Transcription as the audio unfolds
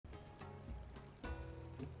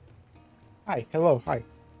Hi. Hello. Hi.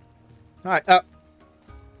 Hi.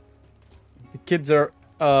 The kids are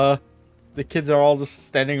the kids are all just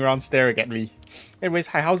standing around staring at me. Anyways,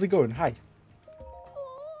 hi. How's it going? Hi.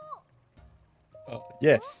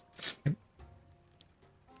 Yes.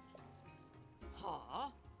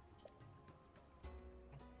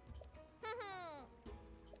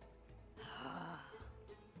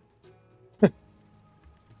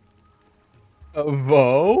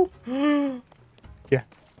 Whoa. Yes.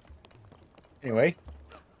 Anyway,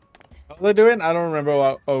 what we're doing? I don't remember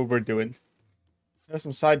what we're doing. There's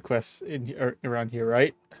some side quests in here, around here,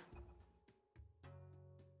 right?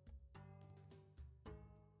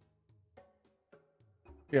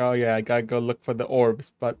 Yeah, oh yeah, I gotta go look for the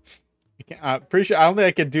orbs, but I'm pretty sure I don't think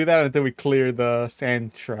I can do that until we clear the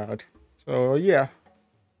sand shroud. So yeah.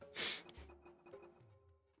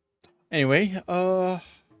 Anyway,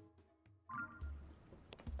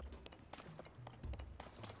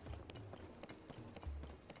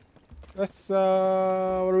 let's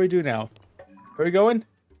what do we do now? Where are we going?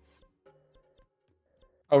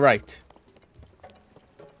 Oh right.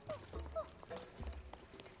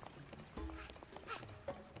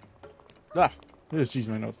 Ah, jeez,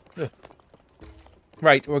 my nose. Ugh.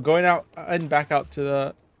 Right, we're going out and back out to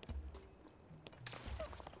the.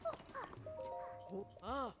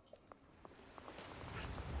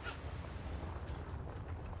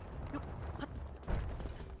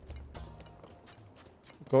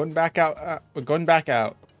 Going back out. We're going back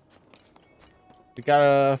out. We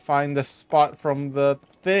gotta find the spot from the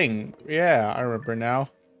thing. Yeah, I remember now.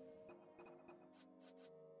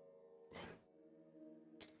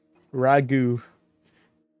 Ragu.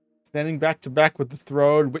 Standing back to back with the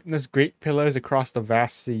throne, witness great pillars across the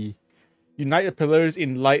vast sea. Unite the pillars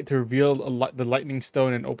in light to reveal the lightning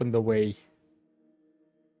stone and open the way.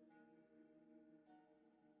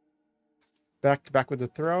 Back to back with the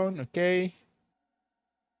throne. Okay.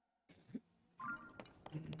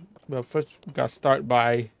 Well, first we gotta start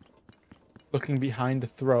by looking behind the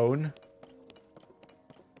throne.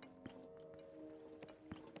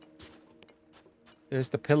 There's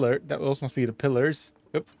the pillar. Those must be the pillars.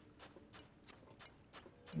 Yep.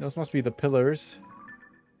 Those must be the pillars.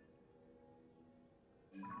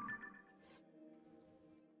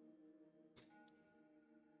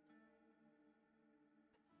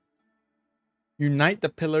 Unite the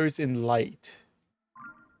pillars in light.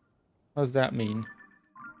 What does that mean?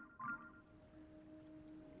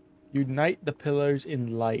 Unite the pillars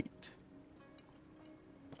in light.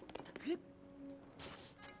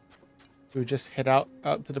 Do we just head out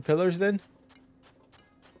to the pillars then?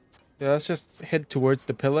 Yeah, let's just head towards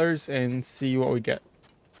the pillars and see what we get.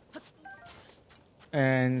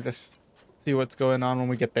 And just see what's going on when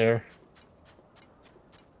we get there.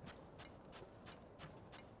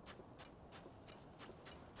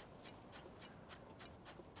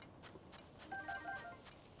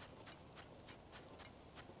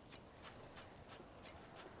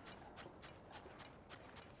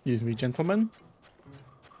 Excuse me, gentlemen.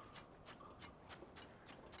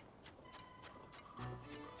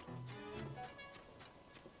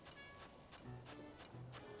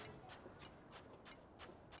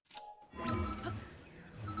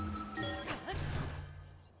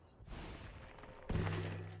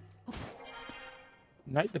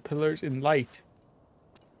 Unite the pillars in light.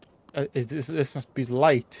 This must be the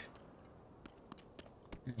light.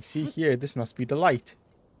 I see here, this must be the light.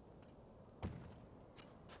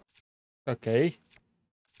 Okay.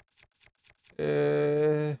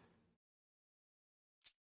 The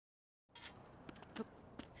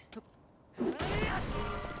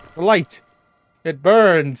light. It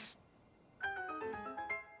burns.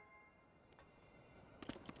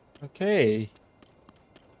 Okay.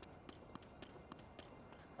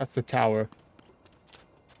 That's the tower.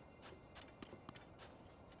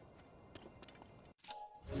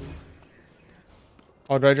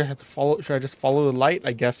 Oh, do I just have to follow? Should I just follow the light?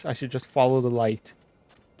 I guess I should just follow the light.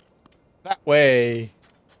 That way.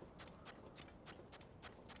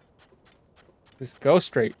 Just go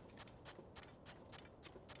straight.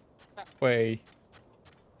 That way.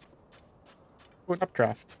 Oh, an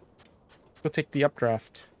updraft. Go take the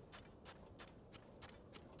updraft.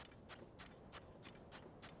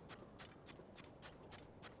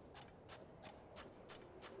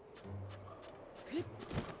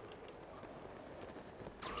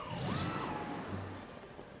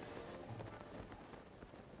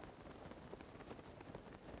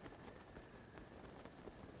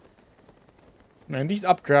 Man, these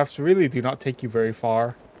updrafts really do not take you very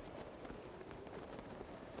far.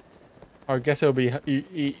 Or I guess it'll be.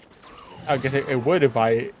 I guess it would if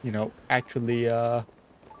I, actually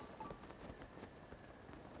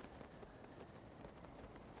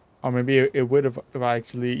Or maybe it would have if I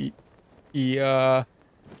actually he rode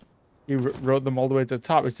them all the way to the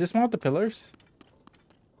top. Is this one of the pillars?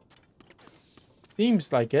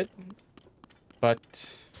 Seems like it,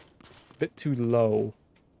 but a bit too low.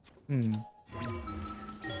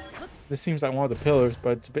 This seems like one of the pillars,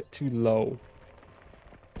 but it's a bit too low.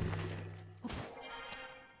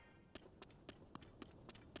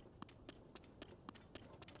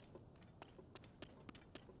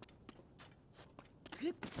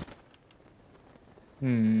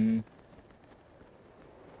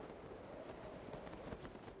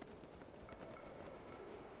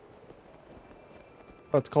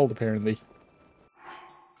 Oh, it's cold apparently.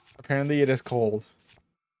 Apparently it is cold.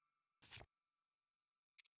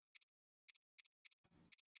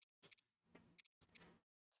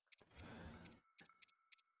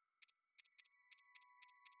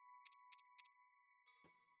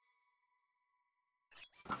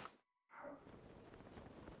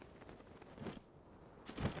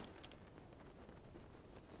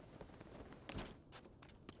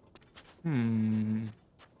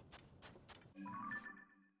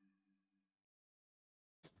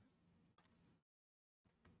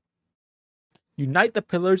 Unite the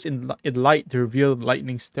pillars in light to reveal the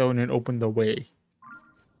lightning stone and open the way.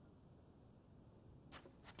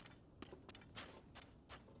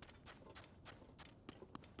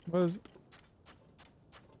 What is...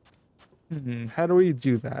 How do we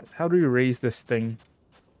do that? How do we raise this thing?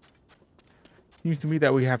 Seems to me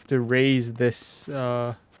that we have to raise this,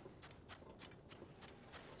 this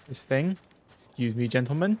thing. Excuse me,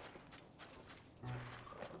 gentlemen.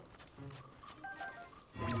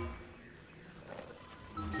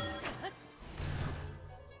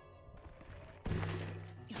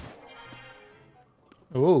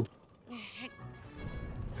 Oh.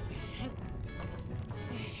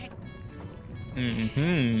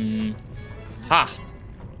 Ha!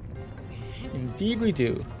 Indeed we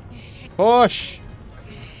do. Push!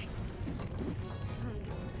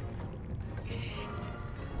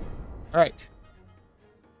 Alright.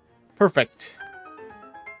 Perfect.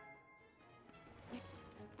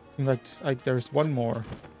 Seems like there's one more.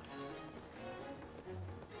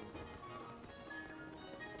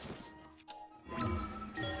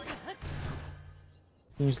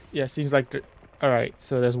 Seems like the... Alright,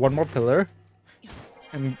 so there's one more pillar.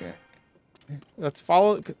 And let's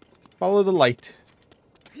follow the light.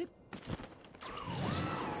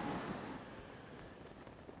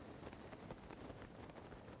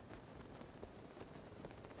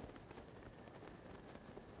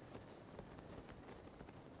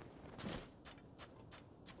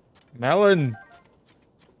 Melon.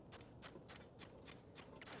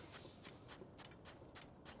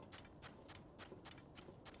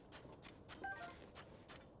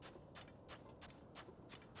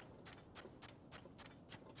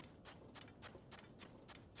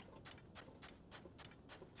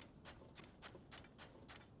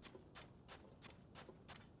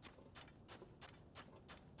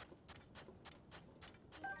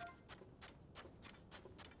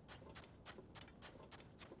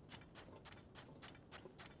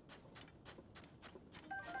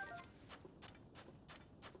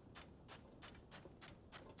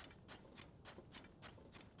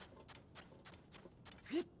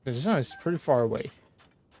 It's pretty far away.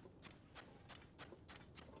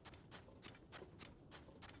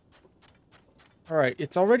 Alright,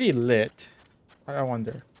 it's already lit. I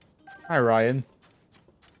wonder. Hi, Ryan.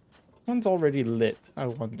 This one's already lit. I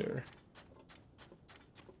wonder.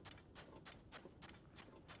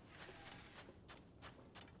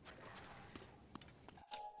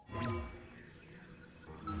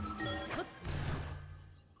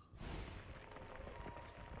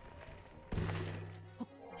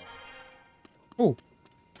 Ooh.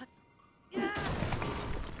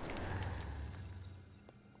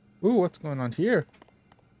 Ooh, what's going on here?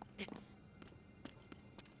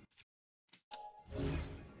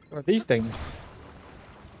 What are these things?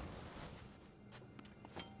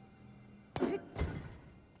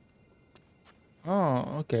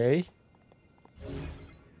 Oh, okay.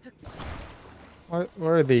 What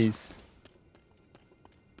are these?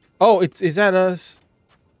 Oh, is that us?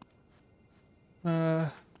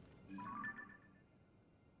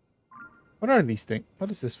 What are these things? What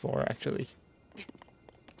is this for, actually?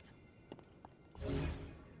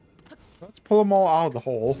 Let's pull them all out of the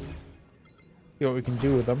hole. See what we can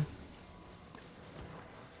do with them.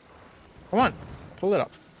 Come on, pull it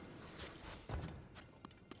up.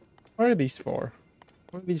 What are these for?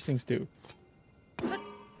 What do these things do?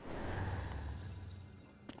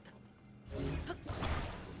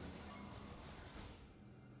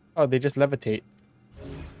 Oh, they just levitate.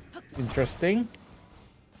 Interesting.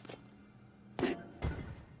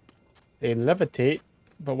 They levitate,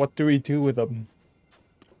 but what do we do with them?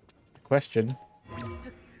 That's the question.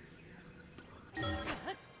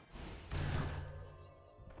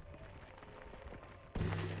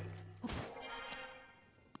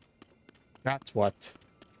 That's what.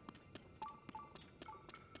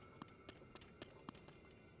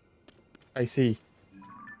 I see.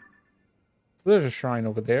 So there's a shrine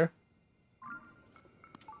over there.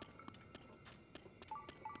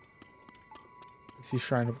 I see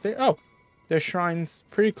shrine over there. Oh, there's shrines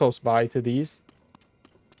pretty close by to these.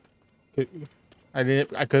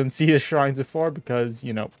 I couldn't see the shrines before because,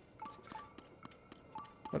 you know.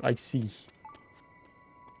 But I see.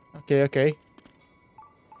 Okay, okay.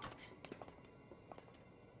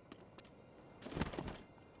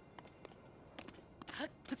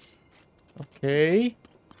 Okay.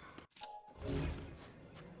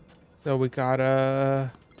 So we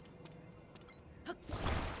gotta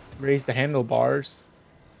raise the handlebars.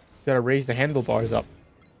 Gotta raise the handlebars up.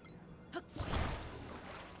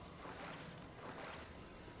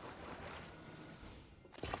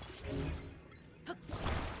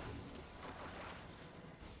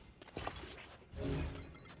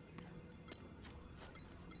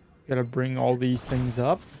 Gotta bring all these things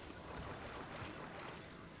up.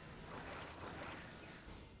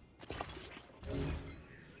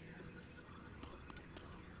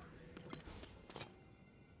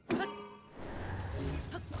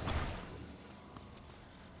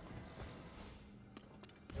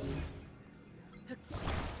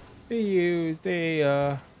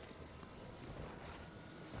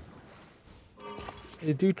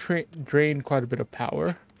 They do drain quite a bit of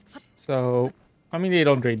power. So, I mean, they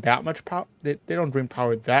don't drain that much power. They don't drain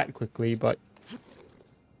power that quickly, but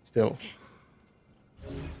still.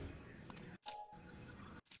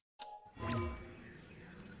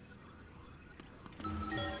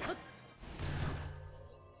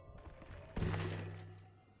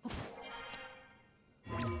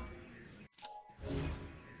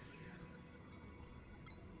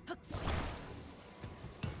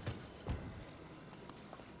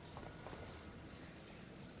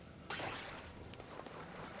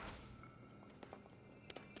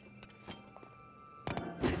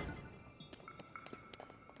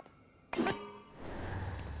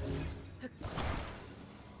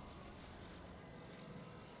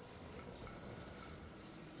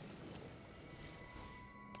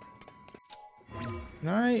 Can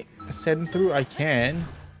I ascend through? I can.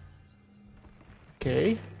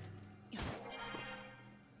 Okay.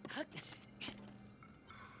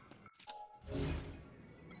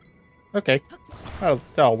 Okay.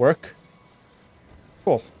 That'll work.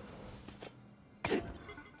 Cool.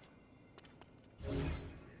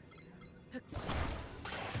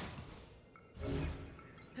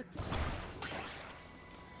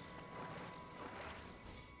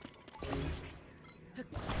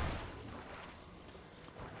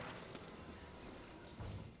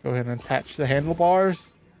 Go ahead and attach the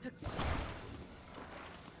handlebars.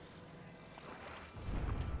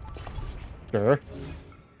 Sure.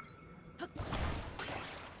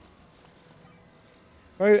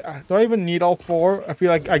 Do I even need all four? I feel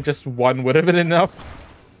like just one would have been enough.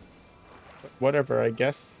 But whatever, I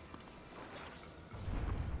guess.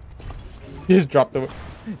 You just dropped the...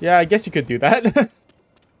 Yeah, I guess you could do that.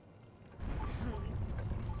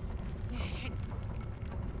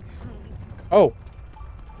 Oh.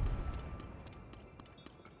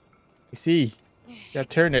 I see. Yeah,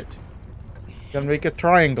 turn it. Gonna make a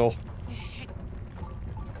triangle.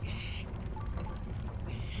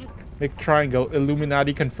 Make triangle.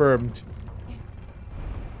 Illuminati confirmed.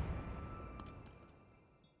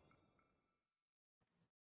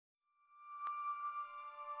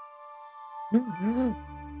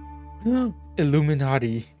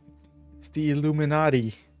 Illuminati. It's the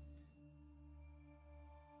Illuminati.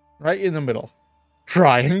 Right in the middle.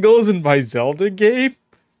 Triangles in my Zelda game?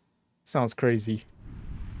 Sounds crazy.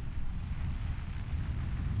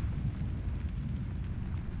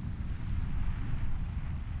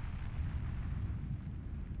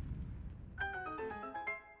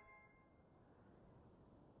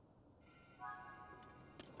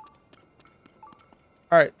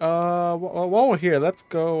 All right. While we're here, let's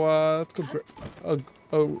go.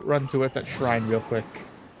 Run to that shrine real quick.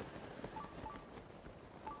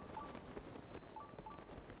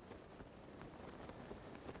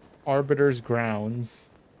 Arbiter's grounds.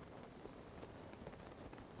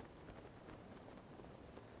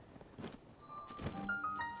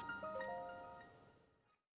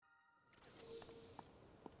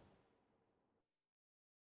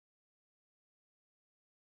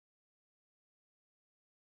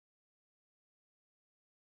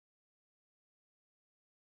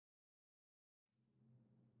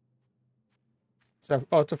 So,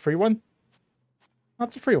 oh, it's a free one? Oh,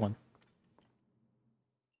 it's a free one.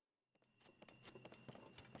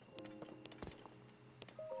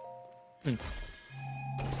 Hmm.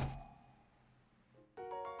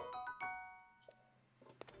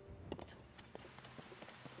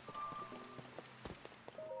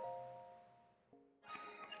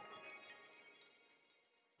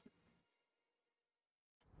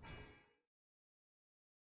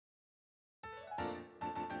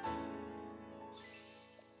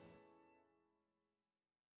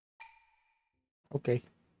 Okay.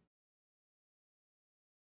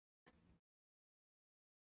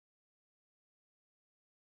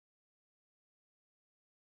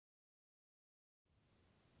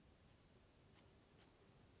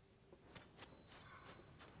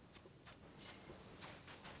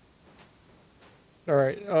 All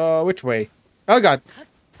right. Which way? Oh God.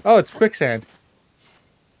 Oh, it's quicksand.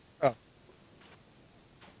 Oh,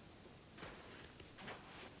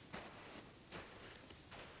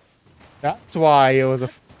 that's why it was a.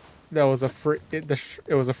 That was a free. It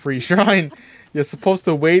was a free shrine. You're supposed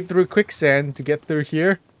to wade through quicksand to get through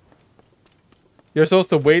here. You're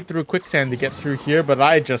supposed to wade through quicksand to get through here, but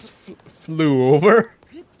I just flew over.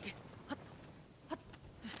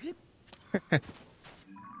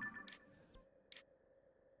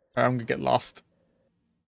 I'm gonna get lost.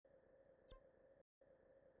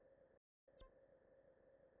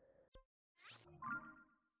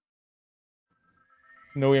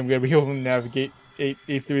 No way I'm gonna be able to navigate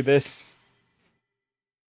through this.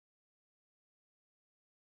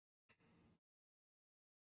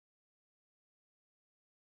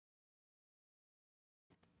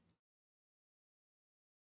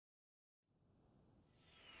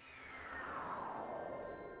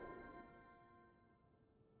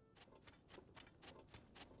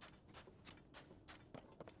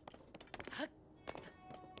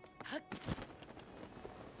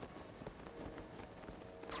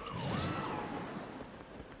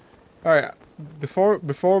 All right, before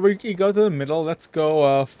we go to the middle, let's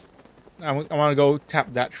go. I want to go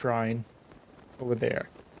tap that shrine over there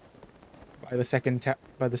by the second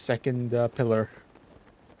pillar.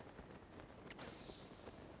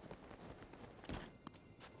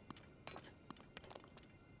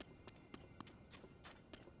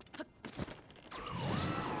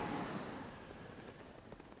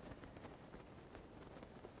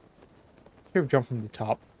 Here, jump from the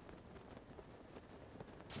top.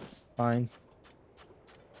 It's fine.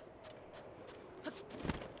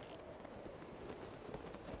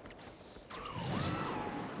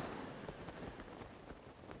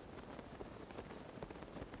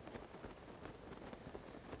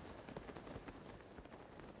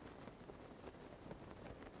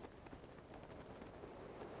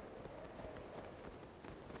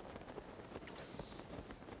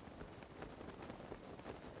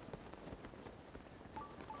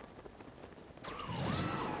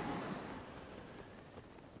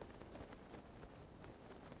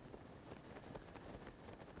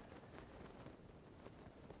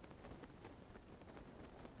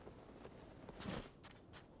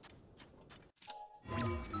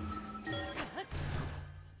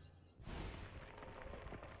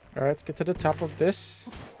 All right, let's get to the top of this.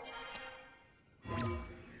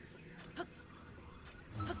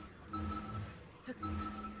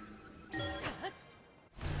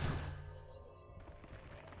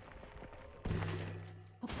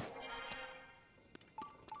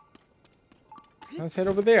 Let's head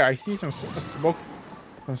over there. I see some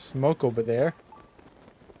smoke over there.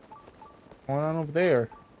 What's going on over there?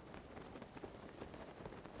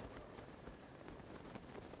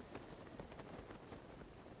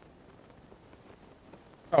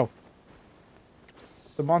 Oh,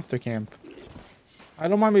 the monster camp. I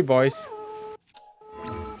don't mind me, boys.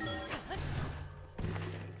 I'm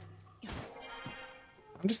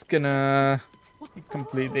just gonna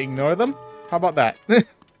completely ignore them. How about that?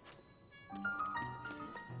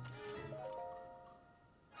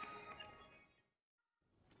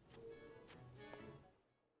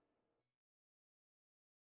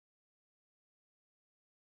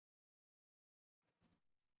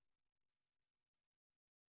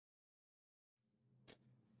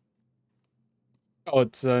 Oh,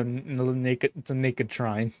 it's a naked. It's a naked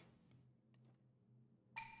shrine.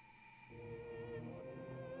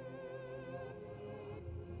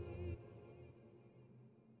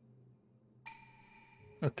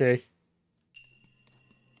 Okay.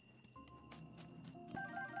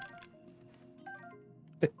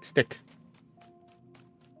 Thick stick.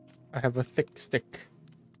 I have a thick stick.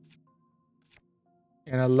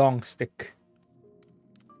 And a long stick.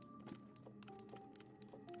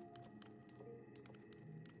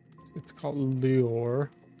 It's called lure.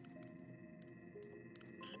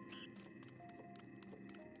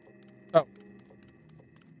 Oh.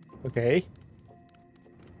 Okay.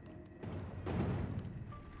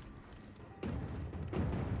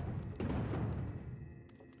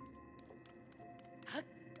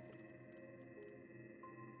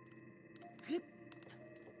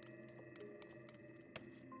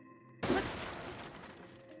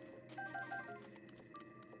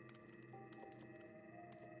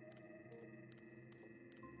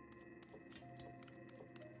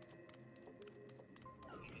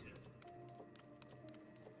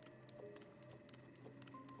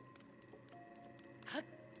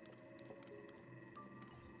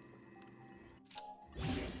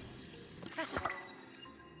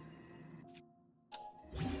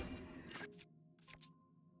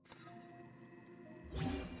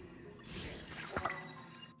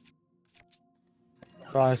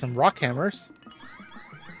 Some rock hammers.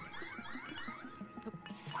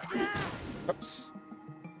 Oops.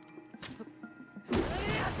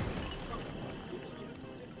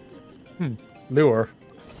 Lure.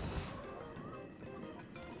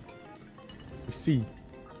 I see.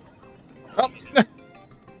 Oh.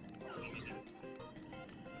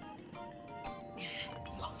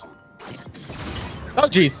 Oh,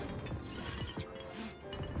 jeez.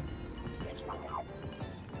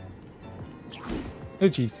 Oh,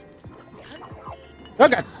 jeez. Oh,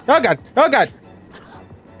 God. Oh, God. Oh, God.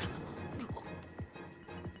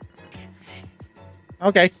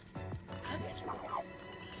 Okay.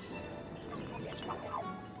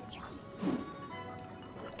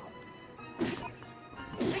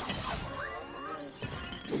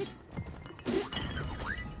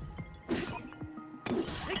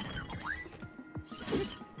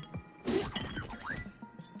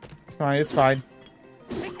 It's fine. It's fine.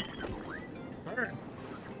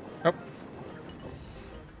 Oh.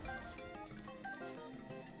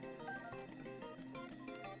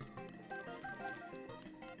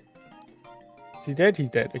 Is he dead? He's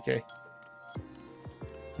dead. Okay.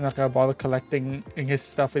 I'm not gonna bother collecting his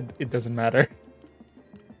stuff. It doesn't matter.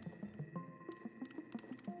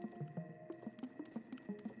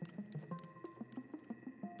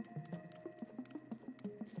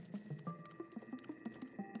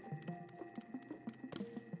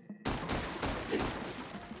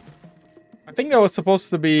 I think that was supposed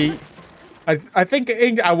to be. I think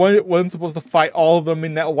I wasn't supposed to fight all of them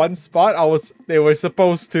in that one spot. They were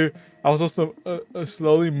supposed to. I was supposed to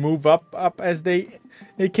slowly move up as they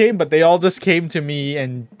came, but they all just came to me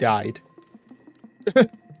and died. All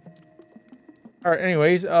right.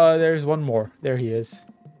 Anyways, there's one more. There he is.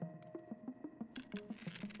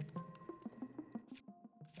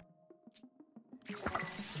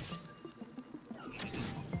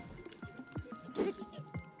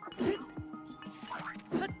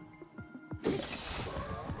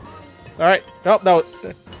 All right. Oh, no.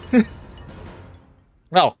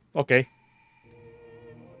 Oh, okay.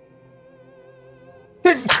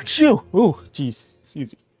 Shoo! Ooh, jeez.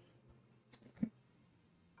 Excuse me.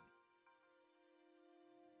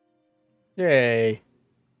 Yay.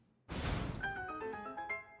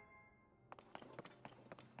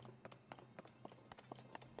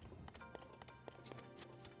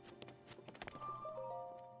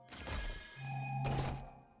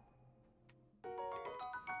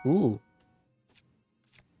 Ooh.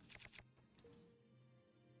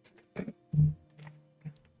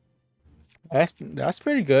 That's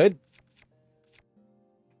pretty good.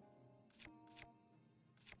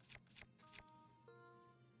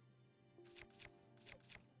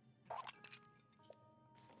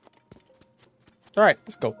 All right,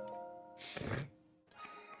 let's go.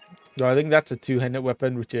 No, I think that's a two-handed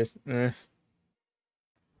weapon, which is.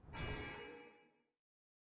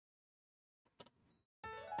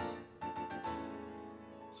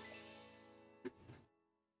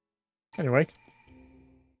 Anyway.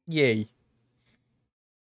 Yay.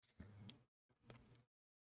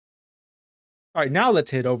 All right, now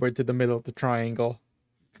let's head over to the middle of the triangle.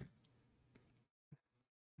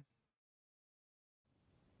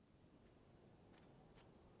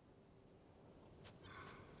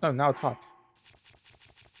 Oh, now it's hot.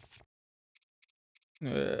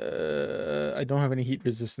 I don't have any heat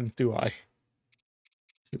resistance, do I?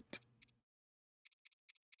 Shoot.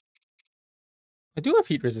 I do have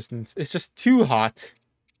heat resistance. It's just too hot.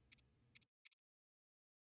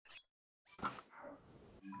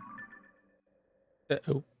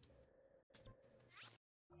 Uh-oh.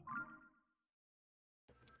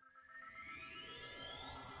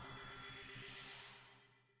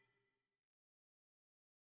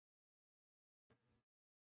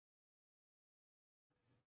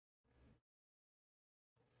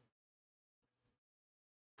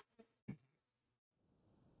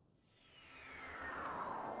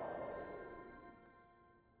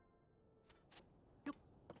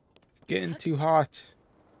 getting too hot.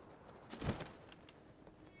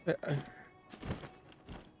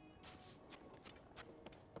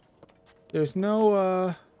 There's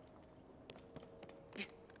no,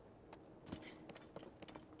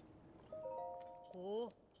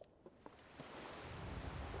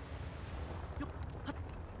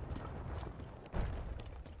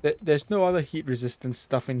 there's no other heat resistance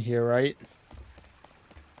stuff in here, right?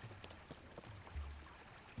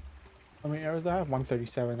 How many arrows do I have?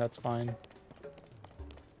 137, that's fine.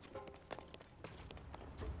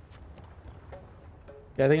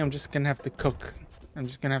 Yeah, I think I'm just gonna have to cook. I'm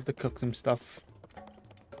just gonna have to cook some stuff.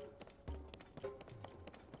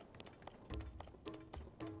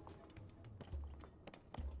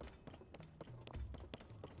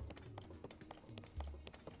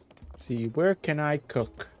 Let's see, where can I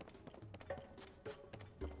cook?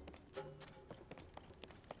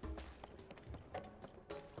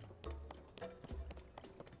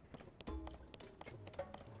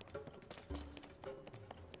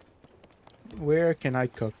 Where can I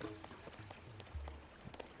cook?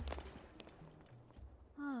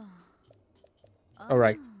 All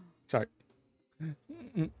right, sorry.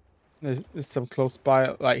 There's some close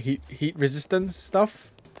by, like heat resistance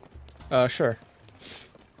stuff. Sure.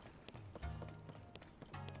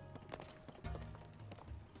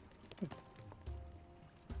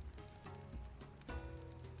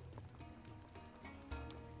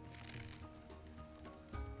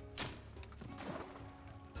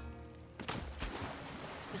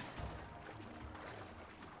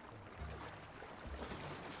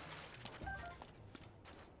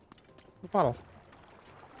 Bottle.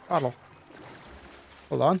 Bottle.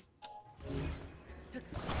 Hold on.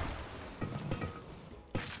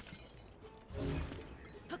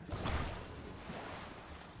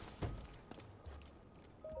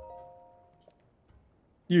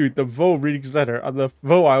 You, the Vo reading's letter, are the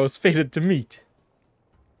Vo I was fated to meet.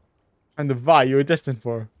 And the Vi you were destined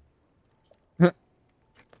for.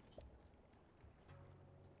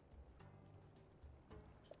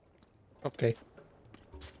 Okay.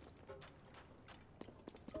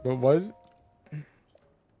 What was?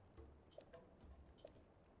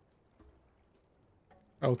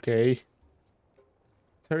 Okay.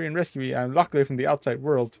 Hurry and rescue me. I'm locked away from the outside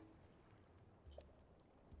world.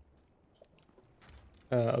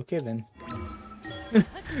 Okay then.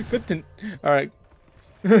 Good to... Alright.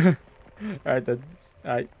 Alright then.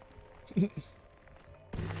 Alright.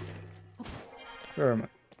 Where am I?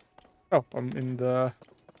 Oh, I'm in the...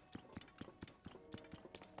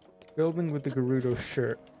 building with the Gerudo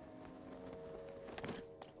shirt.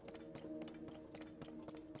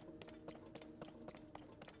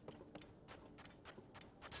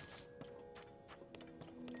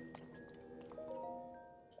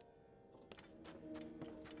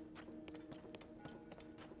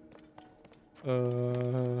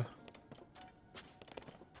 Oh,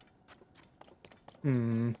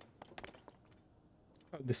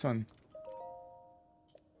 this one.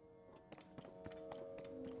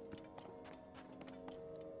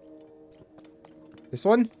 This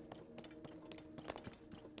one?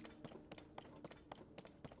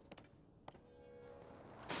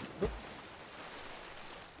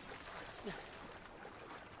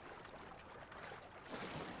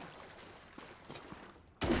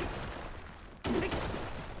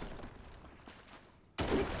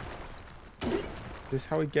 This is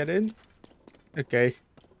how we get in? Okay.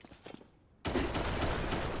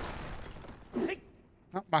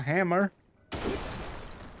 Not my hammer.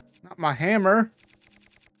 Not my hammer.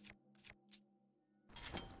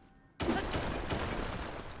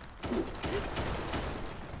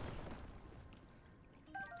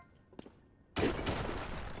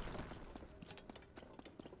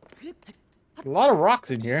 A lot of rocks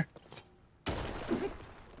in here.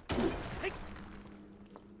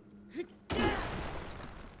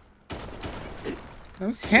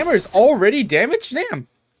 This hammer is already damaged? Damn.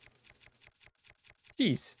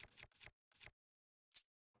 Jeez.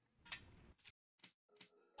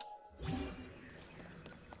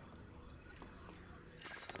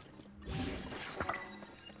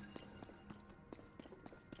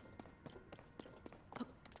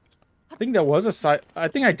 I think there was a side... I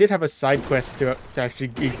think I did have a side quest to actually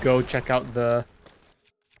go check out the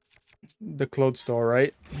clothes store,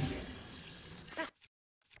 right?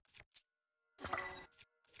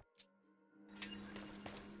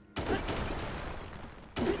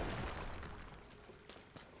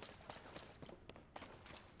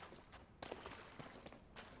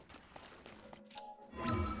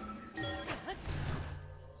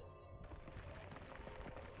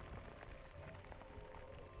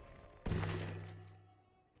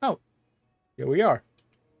 Oh, here we are.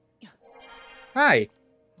 Hi.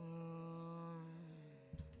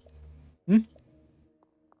 Hmm?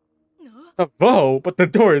 Whoa, but the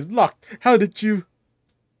door is locked. How did you...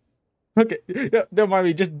 Okay, yeah, don't mind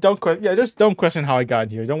me. Just don't question. Yeah, just don't question how I got in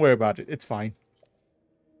here. Don't worry about it. It's fine.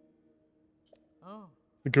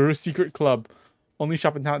 The Guru's Secret Club. Only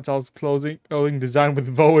shop in town sells clothing designed with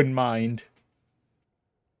Vo in mind.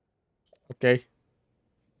 Okay.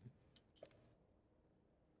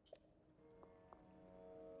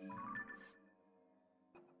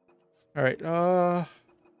 Alright, that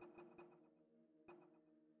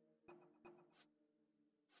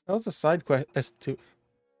was a side quest as to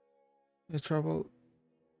the trouble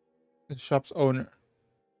the shop's owner.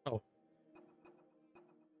 Oh.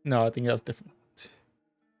 No, I think that was different.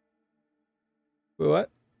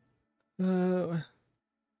 What? Uh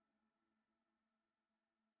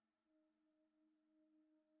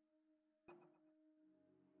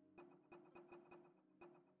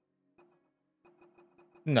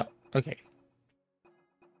no. Okay.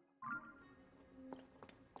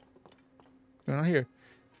 What's going on here?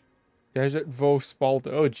 Desert Vo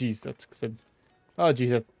Spalter. Oh jeez, that's expensive. Oh jeez,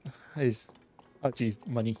 that is oh jeez,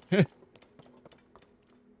 money.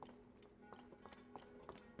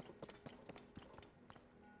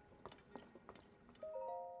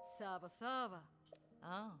 Saba Saba.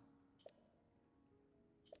 Oh.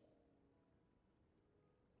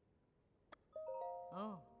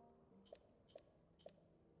 Oh.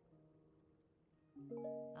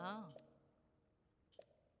 Oh.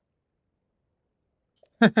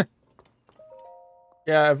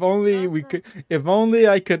 Yeah, if only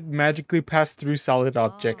I could magically pass through solid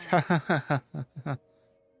objects.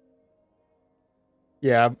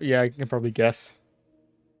 Yeah, yeah, I can probably guess.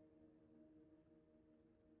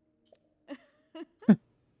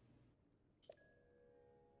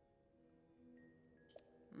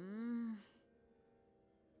 Mm.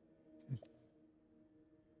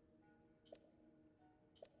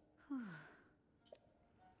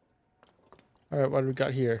 All right, what do we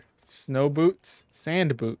got here? Snow boots,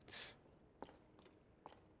 sand boots.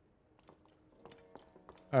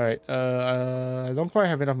 All right, I don't quite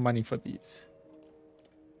have enough money for these.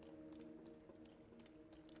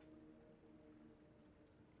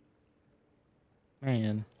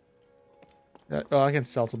 Man, oh, I can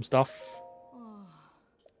sell some stuff. Oh.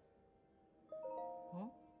 Huh?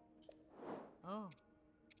 Oh.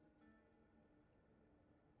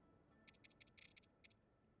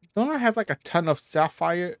 Don't I have like a ton of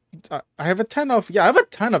sapphire? I have a ton of I have a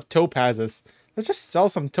ton of topazes. Let's just sell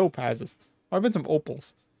some topazes. Or even some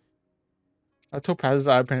opals. Topazes,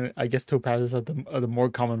 I guess topazes are the more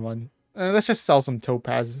common one. Let's just sell some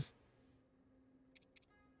topazes.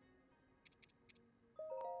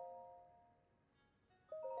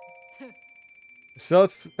 So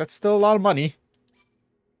that's still a lot of money.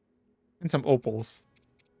 And some opals.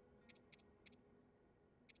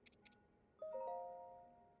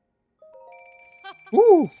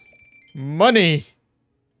 Ooh, money.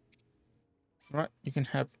 Right, you can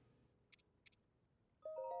have.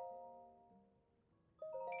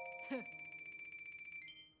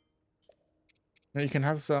 You can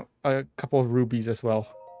have a couple of rubies as well.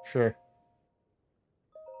 Sure.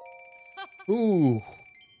 Ooh.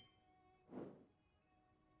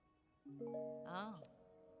 Oh.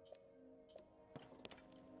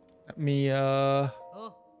 Let me Oh.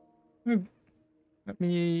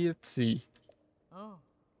 let's see. Oh.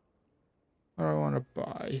 What do I want to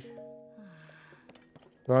buy?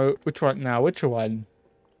 Which one now? Which one?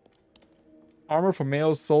 Armor for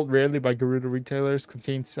males sold rarely by Garuda retailers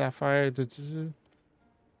contains sapphire.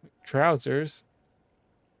 Trousers.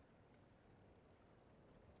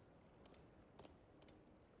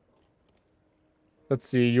 Let's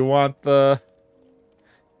see. You want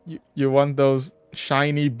you want those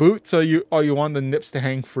shiny boots, or you want the nips to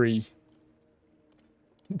hang free?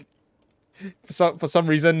 For some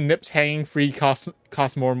reason, nips hanging free cost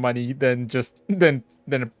more money than just than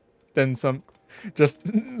some just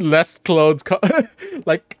less clothes.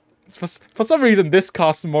 Like for some reason, this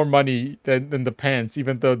costs more money than the pants,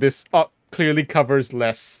 even though this clearly covers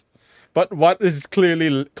less. But what is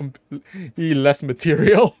clearly less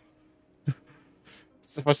material?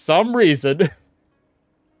 So for some reason.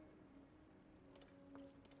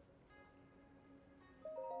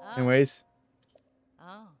 Oh. Anyways.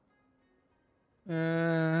 Oh.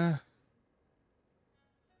 Let's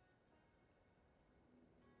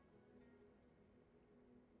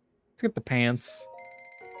get the pants.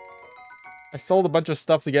 I sold a bunch of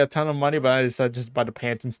stuff to get a ton of money, but I decided to just buy the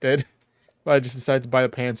pants instead. But I just decided to buy the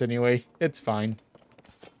pants anyway. It's fine.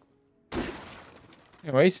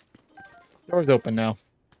 Anyways, door's open now.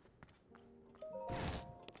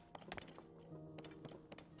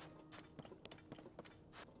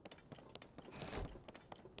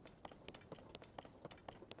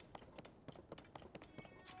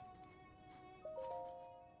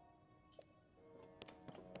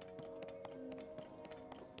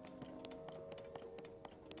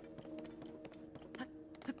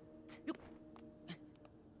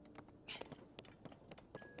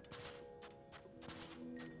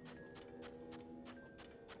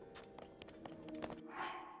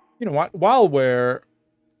 You know what? While we're...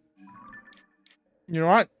 You know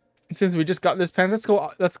what? Since we just got this pen,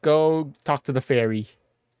 let's go talk to the fairy.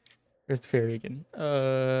 Where's the fairy again?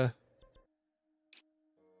 Let's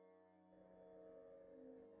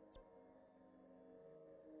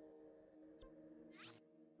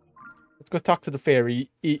go talk to the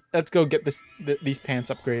fairy. Let's go get these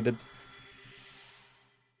pants upgraded.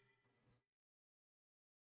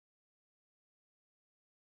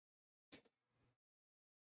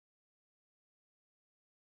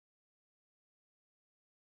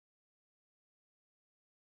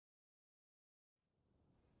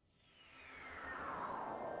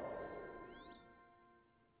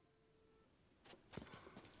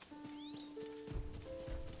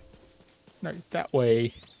 No, that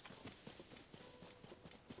way.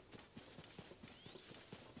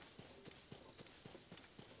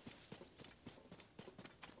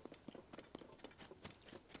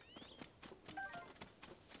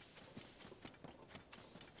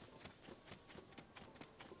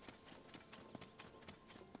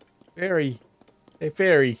 Fairy. Hey,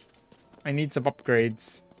 fairy. I need some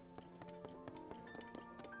upgrades.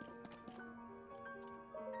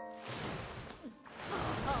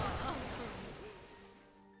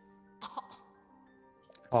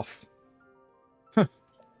 Cough. I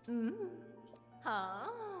think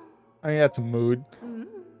that's a mood.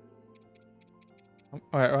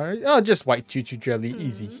 Alright. Oh, just white choo-choo jelly.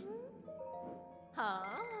 Easy.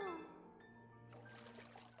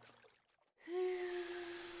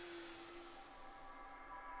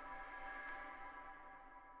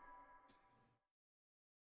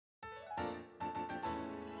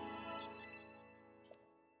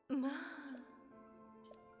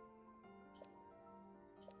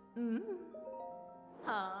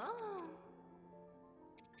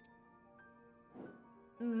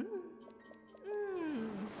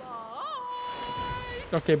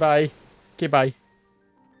 Okay, bye. Okay, bye.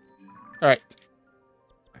 Alright.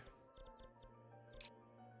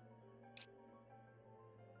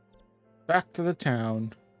 Back to the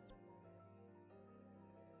town.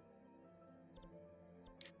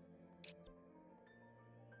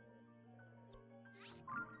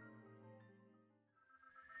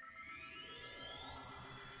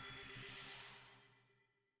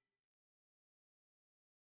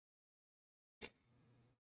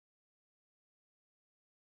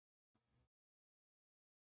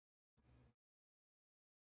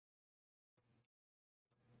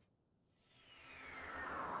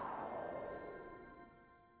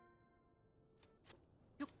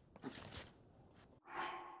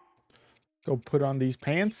 Go put on these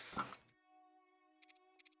pants.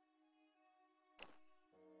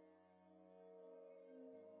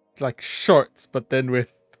 It's like shorts, but then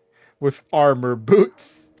with armor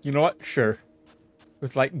boots. You know what? Sure.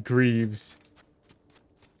 With like greaves.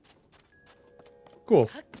 Cool.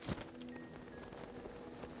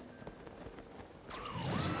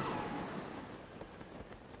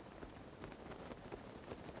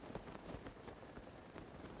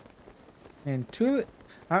 And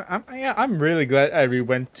I'm really glad I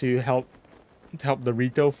went to help the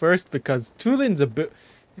Rito first, because Tulin's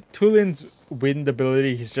wind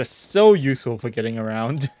ability is just so useful for getting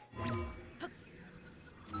around.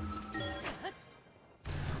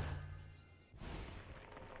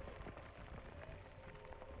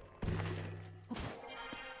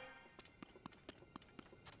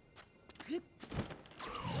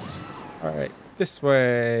 All right, this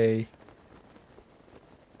way.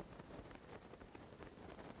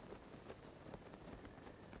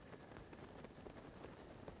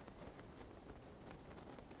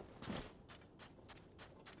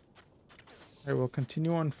 I will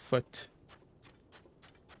continue on foot.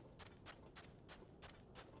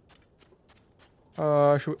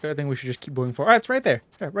 I think we should just keep moving forward. Ah, it's right there.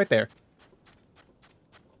 Yeah, right there.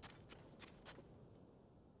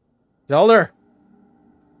 Zelda!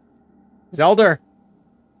 Zelda!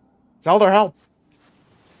 Zelda, help!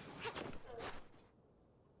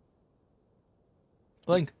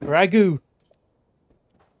 Link, Ragu!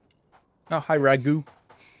 Oh, hi, Ragu.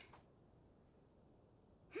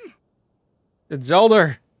 It's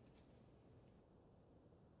Zelda!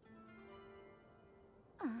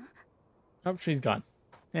 Oh, she's gone.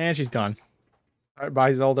 And she's gone. Alright,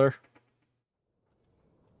 bye, Zelda.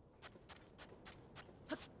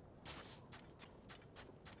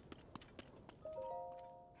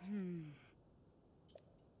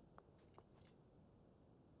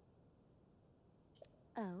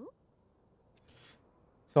 Oh?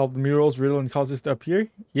 Solve the mural's riddle and cause this to appear?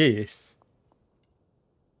 Yes.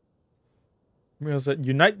 Murals that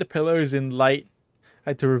unite the pillars in light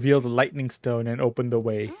to reveal the lightning stone and open the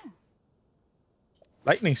way.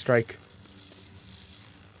 Lightning strike.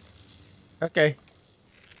 Okay.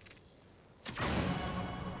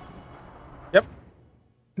 Yep.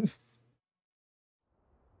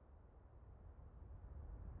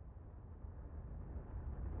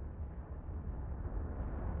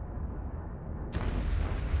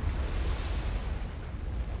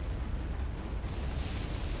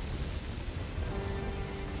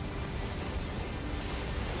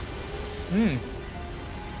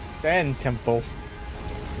 Sand temple.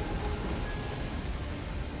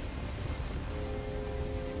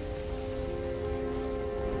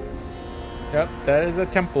 Yep, that is a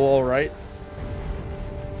temple, all right.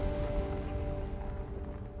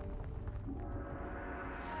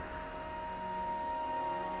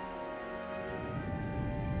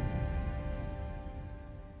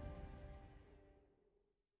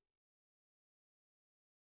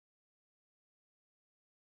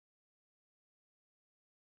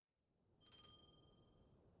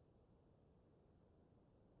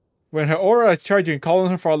 When her aura is charging,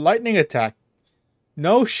 calling her for a lightning attack.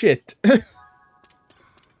 No shit.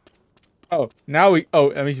 Oh, now we.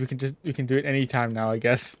 Oh, that means we can do it anytime now, I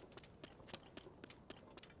guess.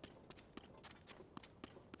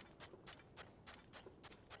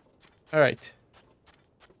 All right.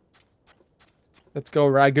 Let's go,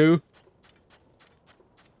 Ragu.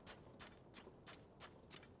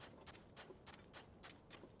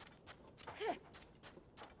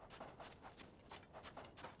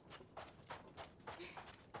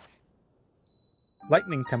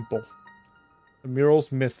 Lightning Temple. The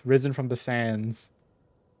mural's myth risen from the sands.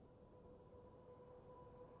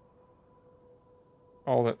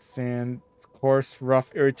 All that sand. It's coarse, rough,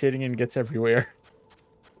 irritating, and gets everywhere.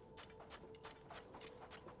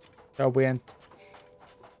 Oh, we went.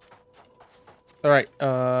 All right.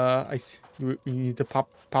 We need to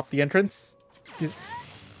pop the entrance.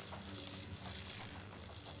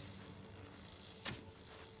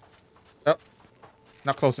 Oh,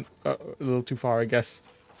 not close. A little too far, I guess.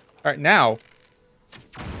 All right, now.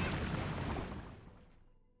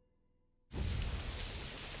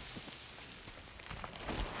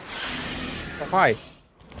 Oh, hi.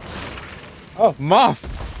 Oh, moth.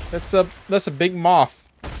 That's a big moth.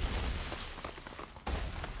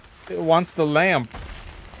 It wants the lamp.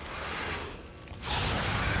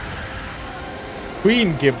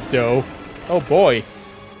 Queen Gibdo. Oh boy.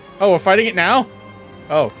 Oh, we're fighting it now?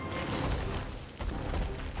 Oh.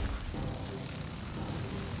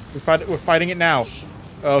 We're fighting it now.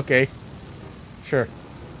 Oh, okay. Sure.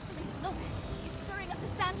 Look, it's stirring up the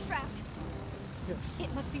sand trap. Yes.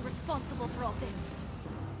 It must be responsible for all this.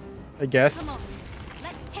 I guess. Come on,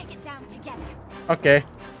 let's take it down together. Okay.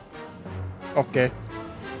 Okay.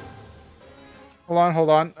 Hold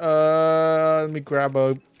on. Let me grab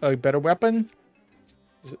a better weapon.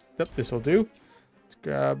 Yep, this will do. Let's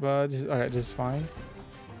grab, okay, this is fine.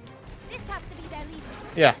 This has to be their leader.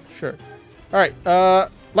 Yeah, sure. Alright,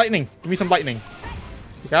 lightning. Give me some lightning.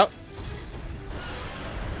 Look out.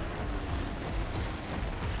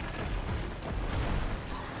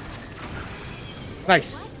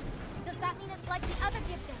 Nice. Does that mean it's like the other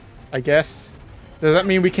Gibdons? I guess. Does that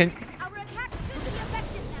mean we can... Our attack should be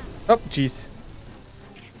effective now. Oh, jeez.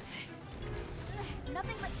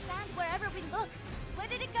 Nothing but sand wherever we look. Where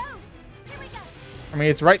did it go? Here we go. I mean,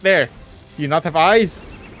 it's right there. Do you not have eyes?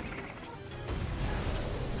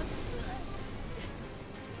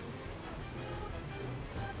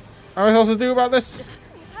 What am I supposed to do about this? That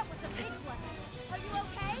was a big one. Are you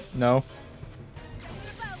okay? No. Your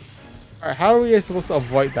boat. Alright, how are we supposed to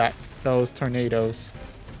avoid those tornadoes?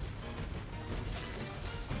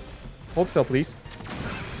 Hold still, please.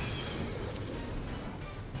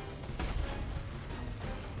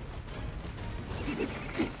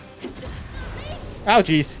 Ow,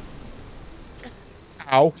 jeez.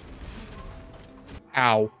 Ow.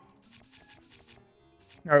 Ow.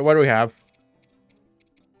 Alright, what do we have?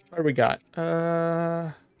 What do we got?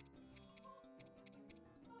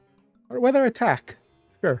 Weather attack.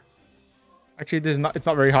 Sure. Actually, this is not. It's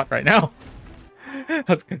not very hot right now.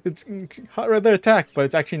 It's hot weather attack, but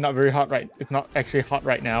it's actually not very hot right. It's not actually hot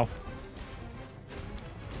right now.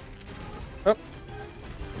 Oh.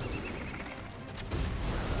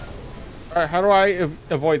 All right, how do I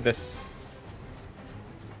avoid this?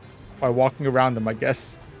 By walking around them, I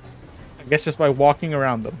guess. I guess just by walking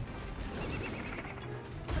around them.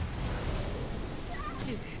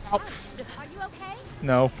 Are you okay?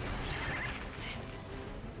 No.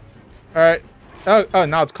 Alright. Oh,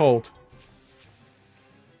 now it's cold.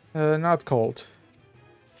 Now it's cold.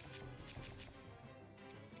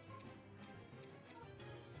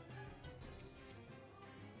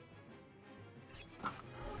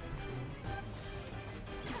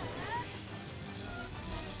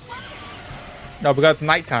 No, because it's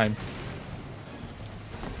nighttime.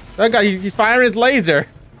 That guy, he's firing his laser.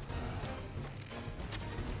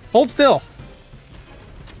 Hold still.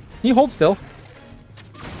 Can you hold still?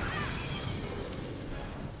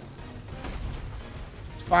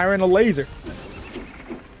 He's firing a laser.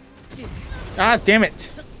 Ah, damn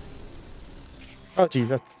it. Oh, jeez,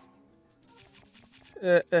 that's...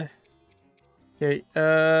 Okay,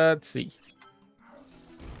 let's see.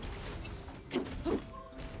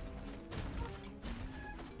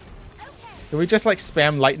 Can we just, like,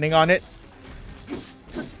 spam lightning on it?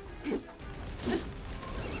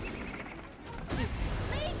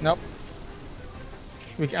 Nope.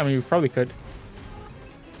 I mean, we probably could.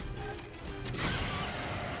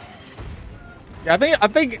 Yeah,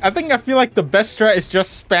 I feel like the best strat is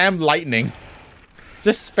just spam lightning.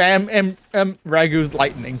 Just spam Ragu's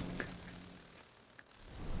lightning.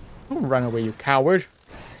 Don't run away, you coward.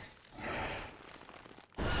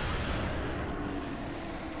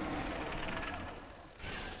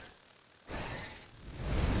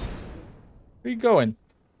 Where are you going?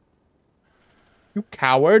 You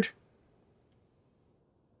coward.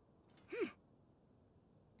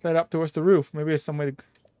 Head up towards the roof. Maybe there's some way to...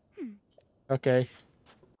 Okay.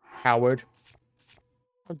 Coward.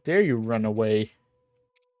 How dare you run away?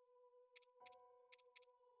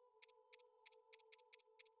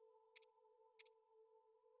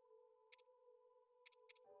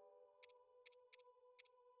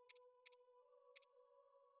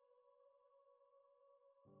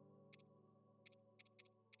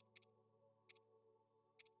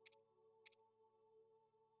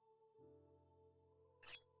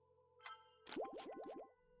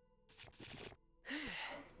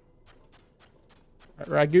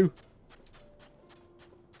 Ragu.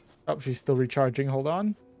 Oh, she's still recharging. Hold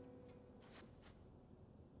on.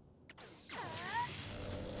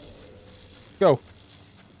 Go.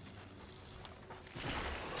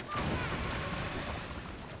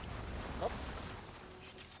 Oh.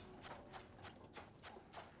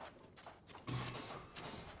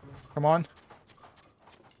 Come on.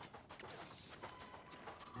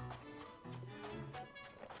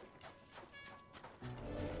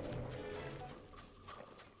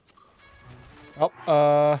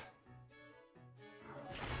 Oh,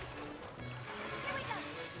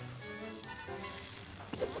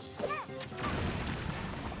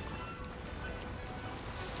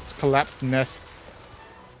 let's collapse nests.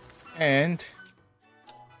 And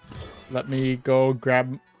let me go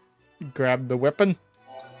grab the weapon.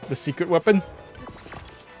 The secret weapon.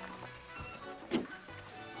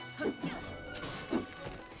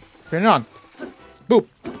 Turn it on. Boop.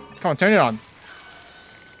 Come on, turn it on.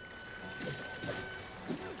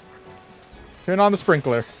 Turn on the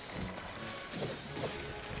sprinkler.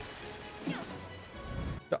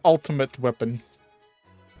 The ultimate weapon.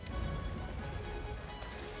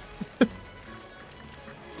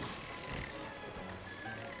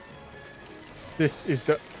 This is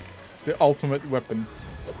the ultimate weapon.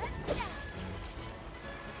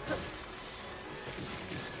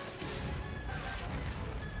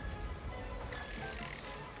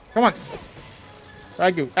 Come on.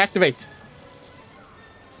 Ragu, activate.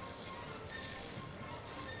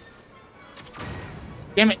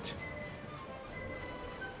 Damn it.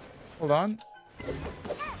 Hold on.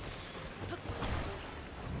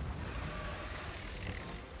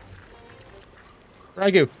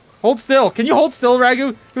 Ragu, hold still. Can you hold still,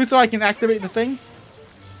 Ragu? So I can activate the thing?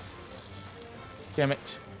 Damn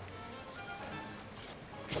it.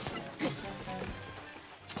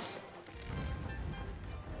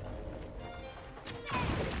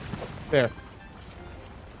 There.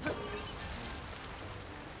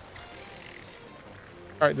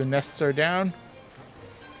 Alright, the nests are down.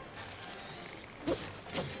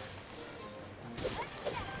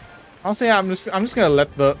 Honestly, I'm just gonna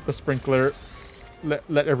let the sprinkler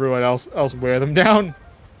let everyone else wear them down.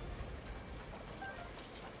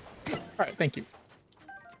 Alright, thank you.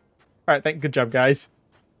 Alright, good job, guys.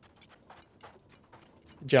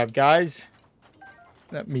 Good job, guys.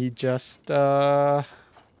 Let me just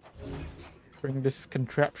bring this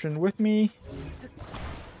contraption with me.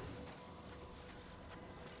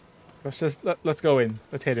 Let's go in.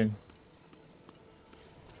 Let's head in.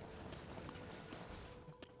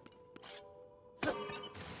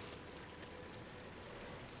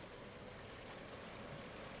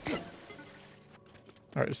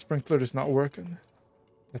 Alright, the sprinkler is not working.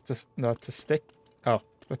 That's a stick. Oh,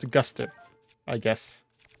 that's a guster, I guess.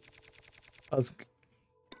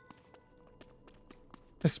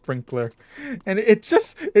 The sprinkler, and it's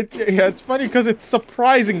funny because it's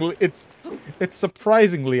surprisingly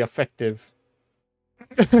effective.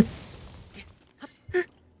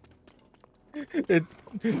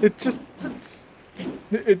 it just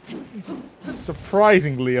it's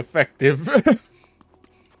surprisingly effective.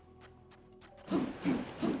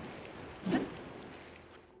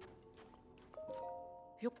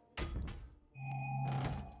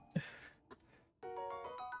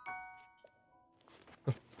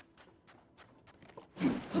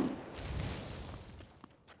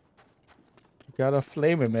 Got a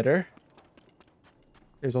flame emitter.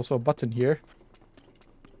 There's also a button here.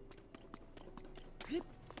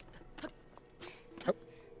 Oh.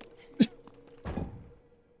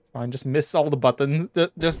 Fine, just miss all the buttons.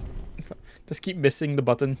 Just keep missing the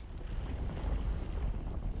button.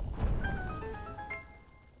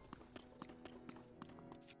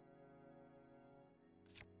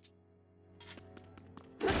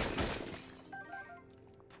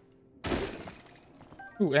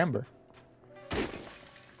 Ooh, amber.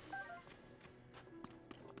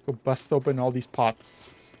 Go bust open all these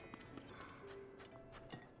pots.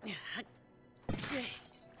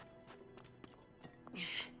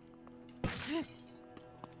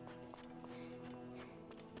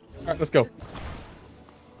 Alright, let's go.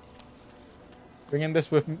 Bring in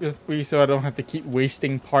this with me so I don't have to keep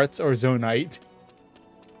wasting parts or zonite.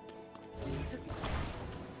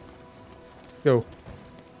 Go.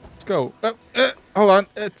 Let's go. Hold on.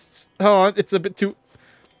 Hold on. It's a bit too...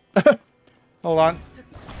 Hold on.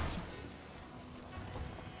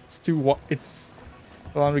 It's too... It's...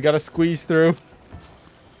 Hold on. We gotta squeeze through. We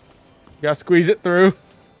gotta squeeze it through.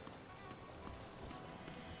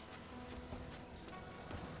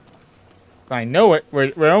 I know it.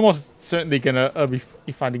 We're almost certainly gonna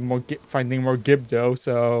be finding more Gibdo.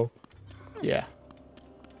 So, yeah.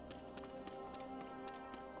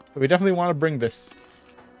 But we definitely want to bring this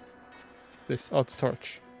out to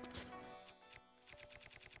torch.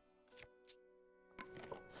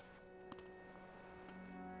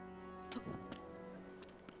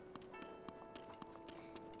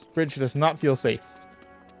 This bridge does not feel safe.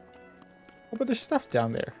 Oh, but there's stuff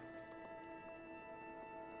down there.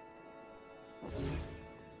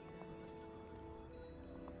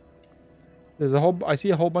 There's I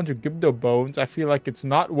see a whole bunch of Gibdo bones. I feel like it's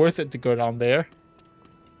not worth it to go down there.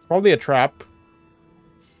 It's probably a trap.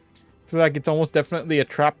 I feel like it's almost definitely a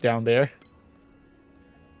trap down there.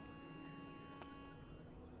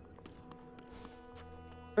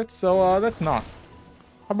 Let's not.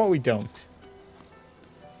 How about we don't?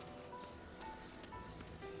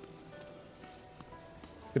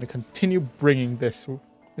 It's gonna continue bringing this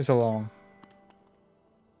along.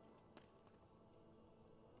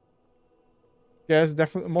 Yeah,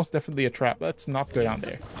 it's most definitely a trap. Let's not go down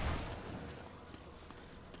there.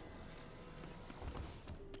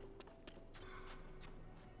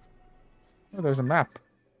 Oh, there's a map.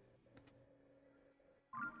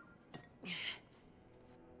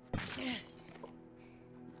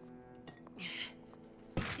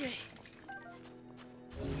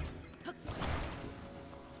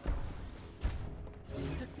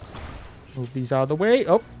 Move these out of the way.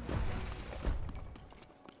 Oh.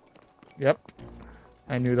 Yep.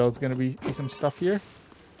 I knew there was going to be some stuff here.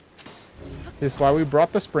 This is why we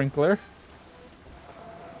brought the sprinkler.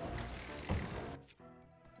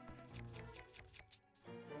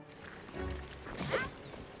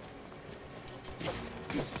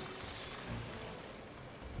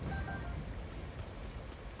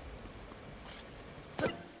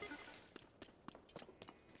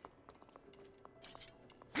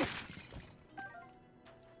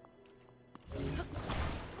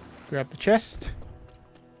 Grab the chest.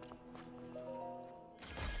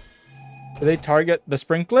 Do they target the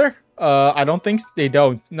sprinkler? I don't think they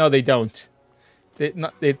don't. No, they don't.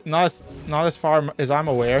 Not as far as I'm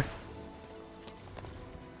aware.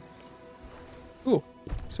 Ooh,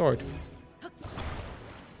 sword.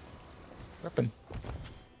 Weapon.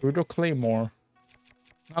 Brutal claymore.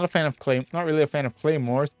 Not really a fan of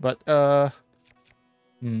claymores, but I'm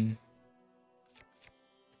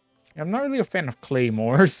not really a fan of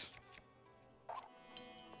claymores.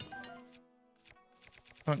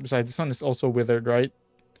 Besides, this one is also withered, right?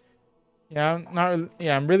 Yeah,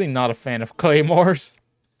 I'm really not a fan of claymores.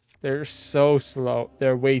 They're so slow.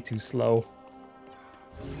 They're way too slow.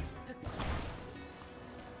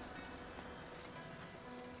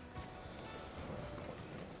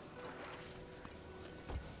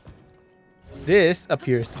 This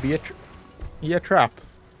appears to be a trap.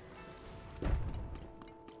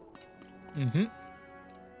 Mm-hmm.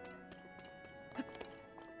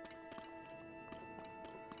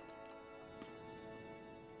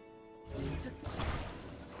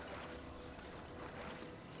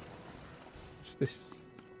 What's this?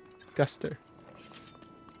 It's a guster.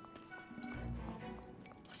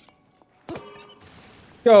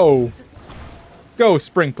 Go. Go,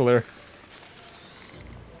 sprinkler.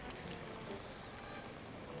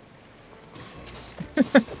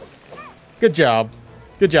 Good job.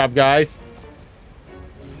 Good job, guys.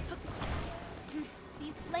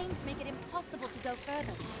 These flames make it impossible to go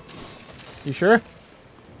further. You sure?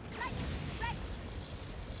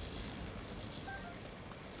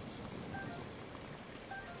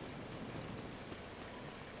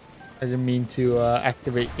 I didn't mean to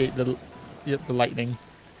activate the lightning.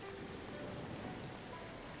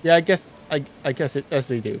 Yeah, I guess it as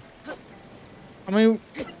they do. I mean,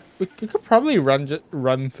 we could probably run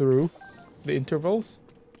through the intervals.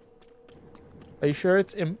 Are you sure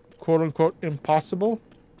it's quote unquote impossible?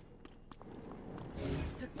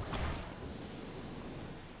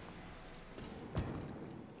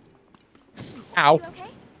 Ow. You okay?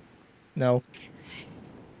 No.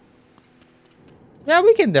 Yeah,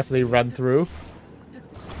 we can definitely run through.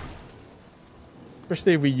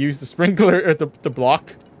 Especially if we use the sprinkler or the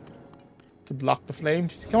block to block the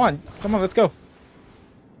flames. Come on, let's go.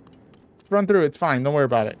 Let's run through. It's fine. Don't worry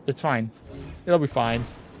about it. It's fine. It'll be fine.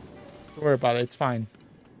 Don't worry about it. It's fine.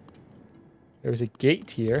 There's a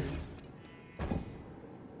gate here.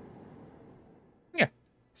 Yeah,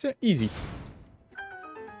 it's easy.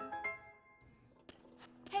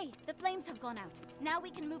 Hey, the flames have gone out. Now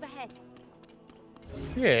we can move ahead.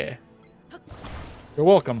 Yeah. You're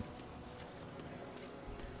welcome.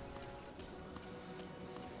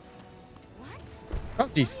 What? Oh,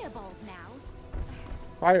 jeez. Fireballs now.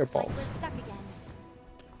 Fireballs. Like we're stuck again.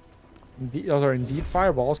 Indeed, those are indeed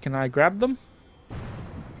fireballs. Can I grab them?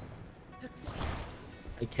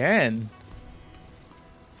 I can.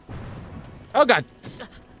 Oh, God.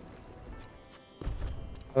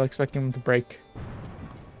 I was expecting them to break.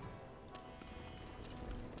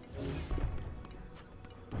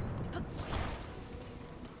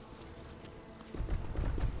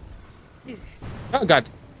 Oh, God.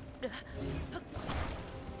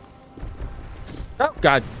 Oh,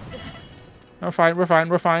 God. We're fine. We're fine.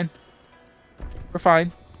 We're fine. We're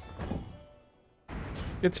fine.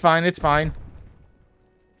 It's fine. It's fine.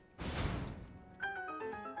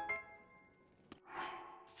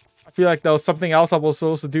 I feel like there was something else I was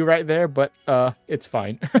supposed to do right there, but it's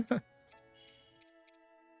fine.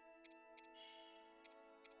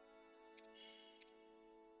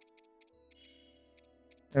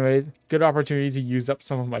 Anyway, good opportunity to use up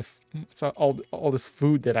some of my all this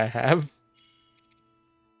food that I have.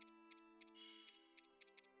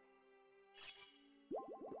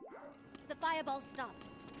 The fireball stopped.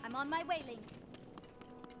 I'm on my way, Link.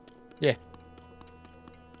 Yeah.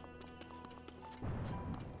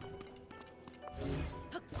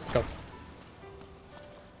 Let's go.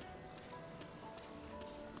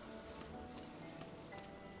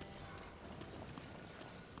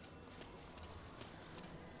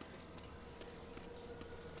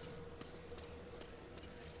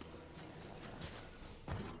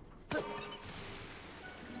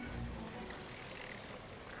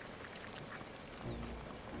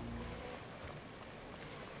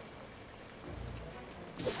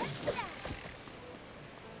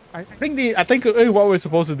 I think what we're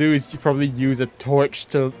supposed to do is probably use a torch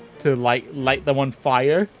to light them on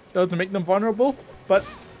fire so to make them vulnerable, but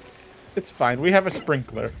it's fine. We have a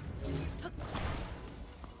sprinkler.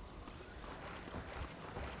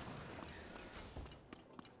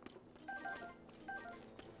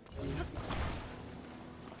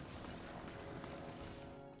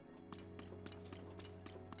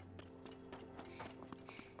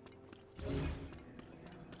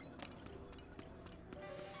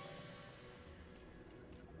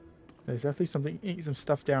 There's definitely some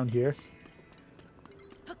stuff down here.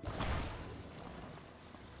 Let's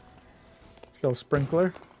go,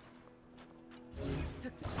 sprinkler.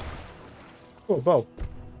 Oh, bow.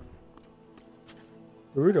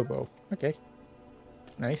 Burrito bow. Okay.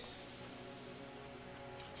 Nice.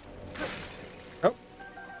 Oh.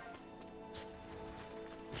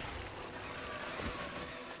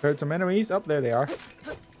 Heard some enemies. Oh, there they are.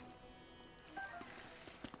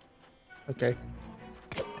 Okay.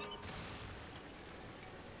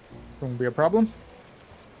 Won't be a problem.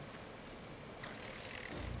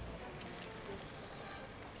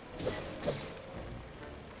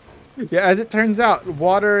 Yeah, as it turns out,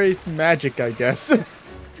 water is magic, I guess.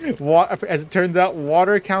 As it turns out,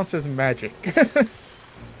 water counts as magic.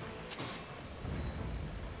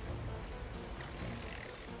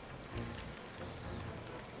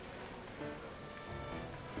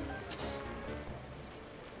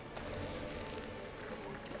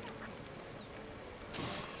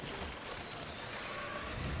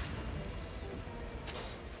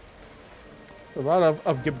 A lot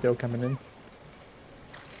of Gibdo coming in.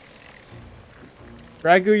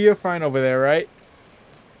 Ragu, you're fine over there, right?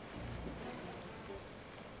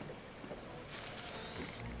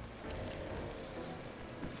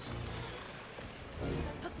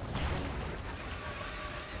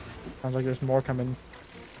 Sounds like there's more coming.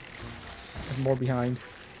 There's more behind.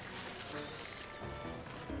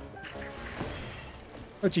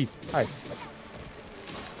 Oh, jeez. Hi.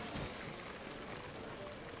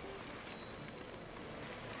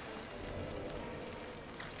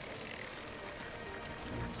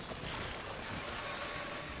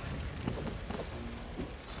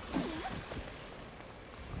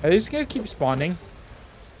 Are they just gonna keep spawning?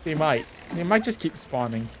 They might. They might just keep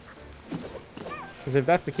spawning. Because if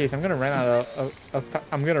that's the case, I'm gonna run out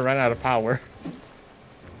I'm gonna run out of power.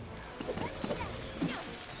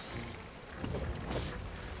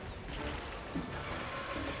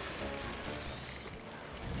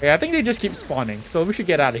 Yeah, I think they just keep spawning, so we should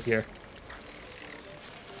get out of here.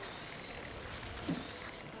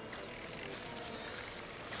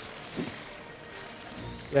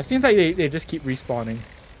 Yeah, it seems like they just keep respawning.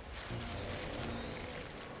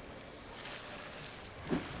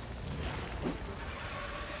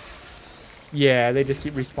 Yeah, they just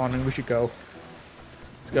keep respawning. We should go.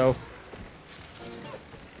 Let's go.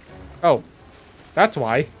 Oh, that's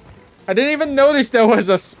why. I didn't even notice there was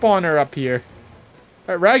a spawner up here.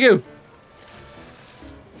 Ragu!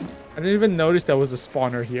 I didn't even notice there was a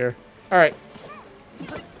spawner here. Alright.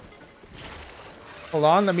 Hold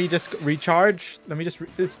on, let me just recharge. Let me just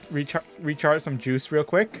recharge some juice real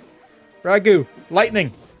quick. Ragu,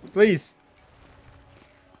 lightning, please.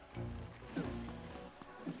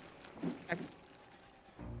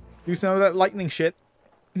 Do some of that lightning shit.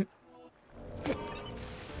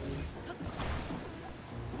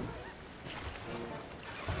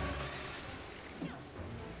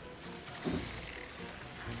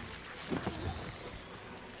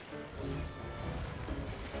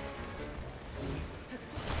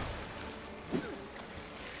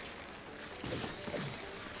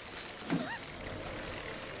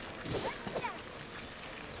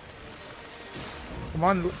 Come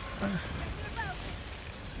on.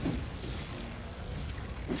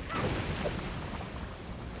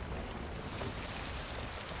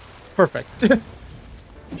 Perfect.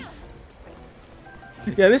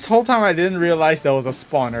 Yeah, this whole time I didn't realize there was a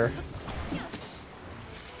spawner.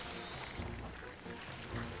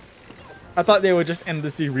 I thought they were just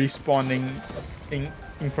endlessly respawning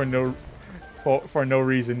for no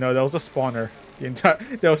reason. No, there was a spawner.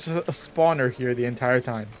 There was just a spawner here the entire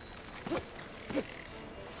time.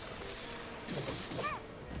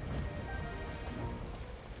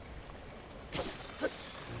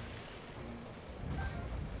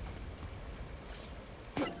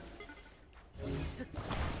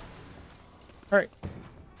 Alright.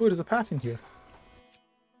 Ooh, there's a path in here.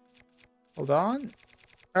 Hold on.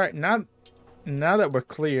 Alright, now that we're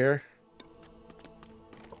clear.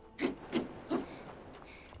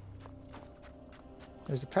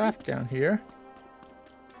 There's a path down here.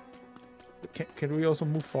 Can we also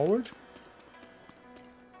move forward?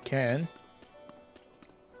 Can.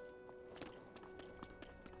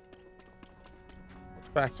 What's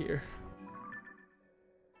back here?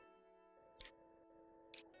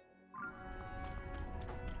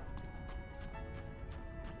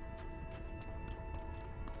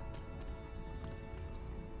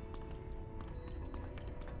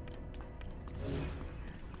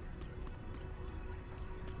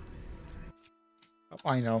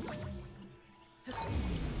 I know.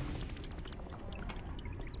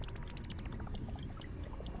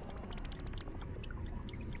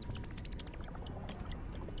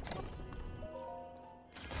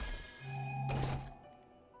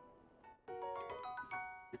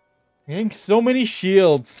 Getting so many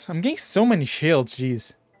shields. I'm getting so many shields,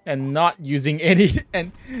 jeez. And not using any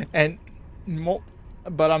and more,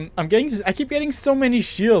 but I keep getting so many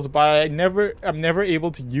shields, but I'm never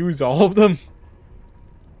able to use all of them.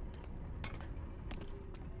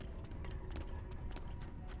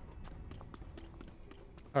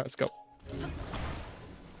 Alright, let's go.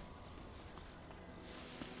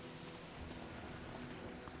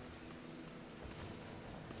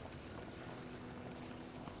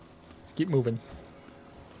 Let's keep moving.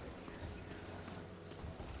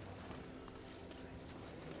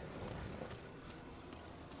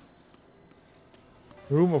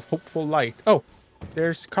 Room of hopeful light. Oh,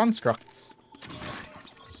 there's constructs.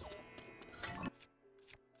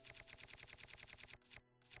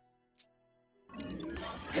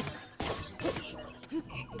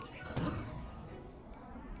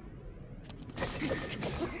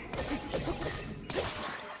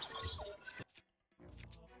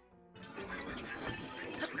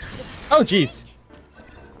 Oh, jeez.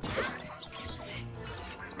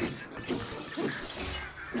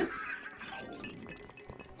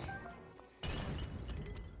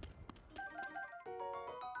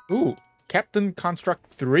 Ooh, Captain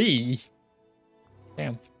Construct 3.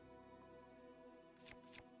 Damn.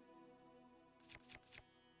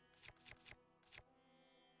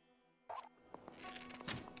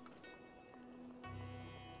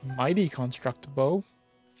 Mighty Construct Bow.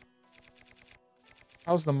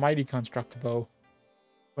 How's the Mighty Construct Bow?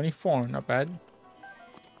 24, not bad.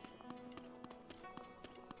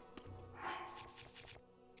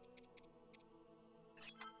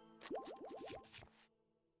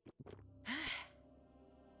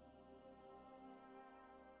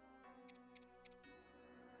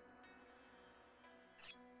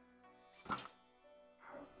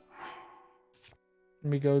 Let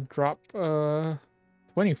me go drop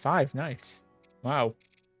 25, nice. Wow.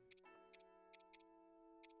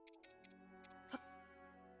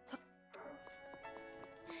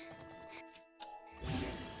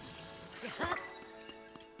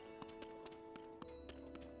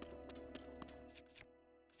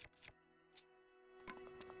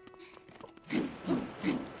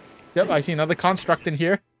 Yep, I see another construct in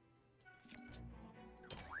here.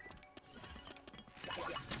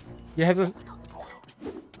 He has a...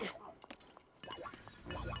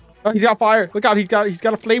 Oh, he's got fire. Look out, he's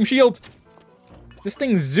got a flame shield. This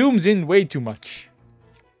thing zooms in way too much.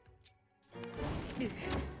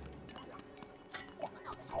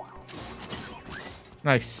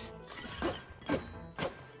 Nice.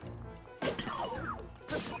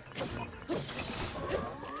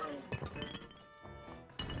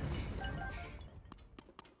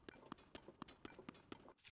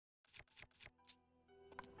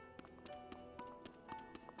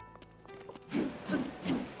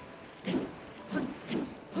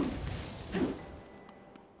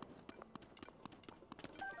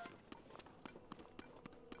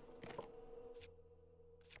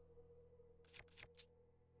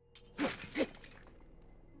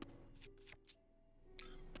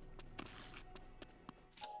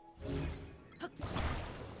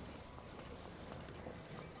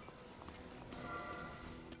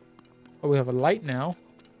 Oh, we have a light now.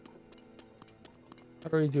 How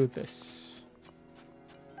do we do this?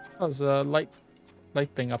 Oh, there's a light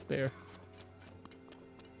thing up there.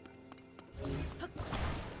 Let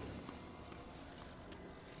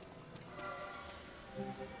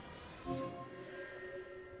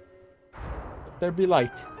there be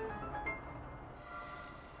light.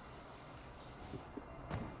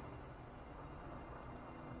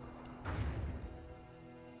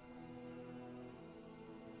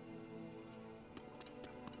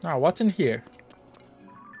 Now, what's in here?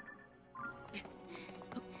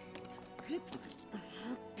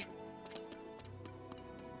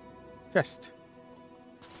 Chest.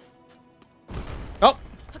 Oh!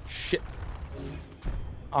 Shit.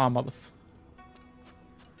 Ah, motherfucker.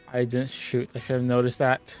 I didn't shoot. I should have noticed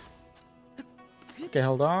that. Okay,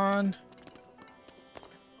 hold on.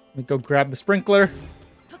 Let me go grab the sprinkler.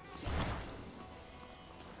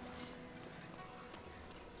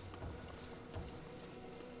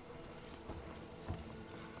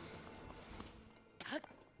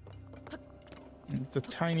 It's a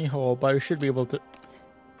tiny hole, but I should be able to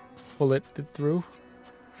pull it through.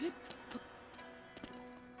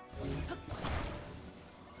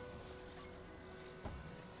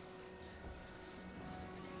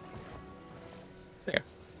 There.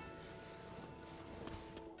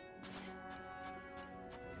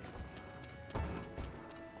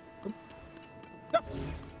 No.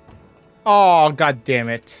 Oh, god damn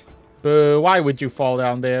it. Boo, why would you fall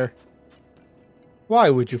down there? Why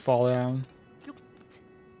would you fall down?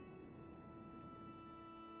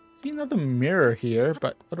 See another mirror here,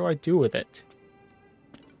 but what do I do with it?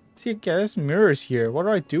 See, yeah, there's mirrors here. What do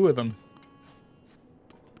I do with them?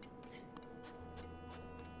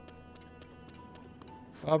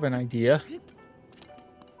 I have an idea.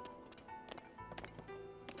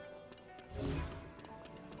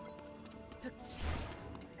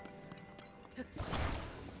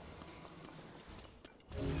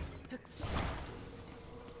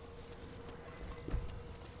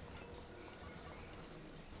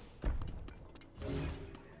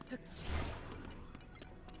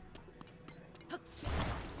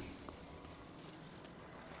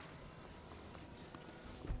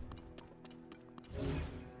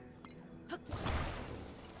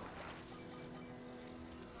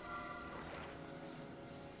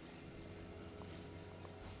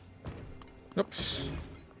 Oops.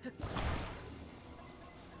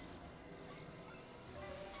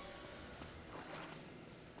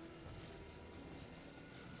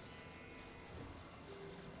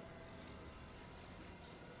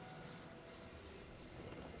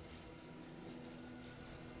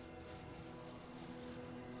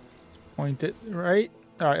 Let's point it right.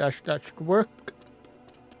 Alright, that should work.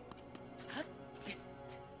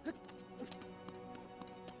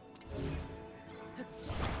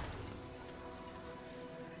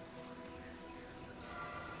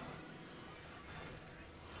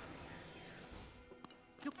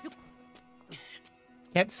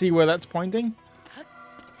 Can't see where that's pointing.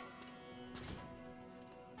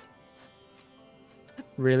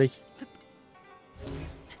 Really?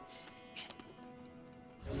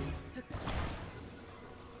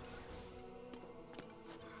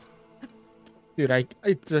 Dude,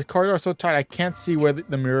 the corridor is so tight I can't see where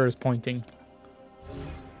the mirror is pointing.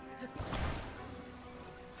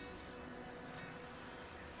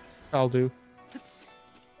 I'll do.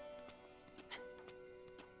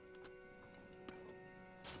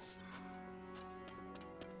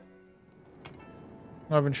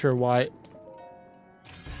 Not even sure why.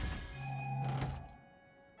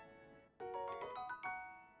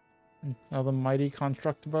 Now the mighty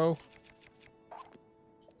construct bow.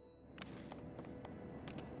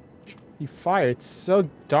 See fire, it's so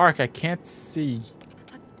dark I can't see.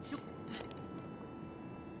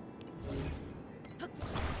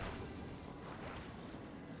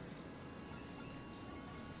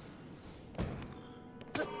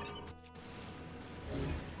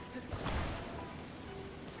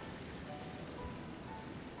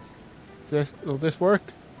 Will this work?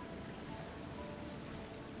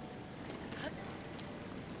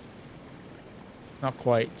 Not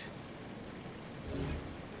quite.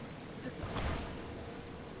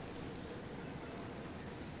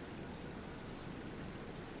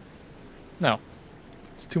 No.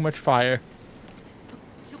 It's too much fire.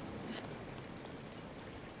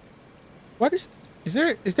 What is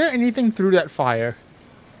there anything through that fire?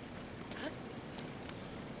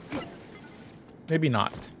 Maybe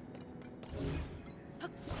not.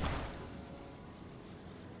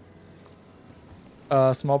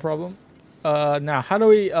 Small problem. Now how do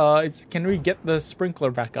we can we get the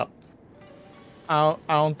sprinkler back up? I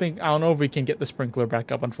don't know if we can get the sprinkler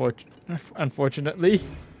back up, unfortunately.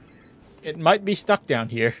 It might be stuck down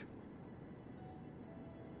here.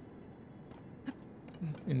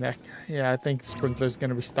 Yeah, I think sprinkler's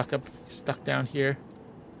gonna be stuck down here.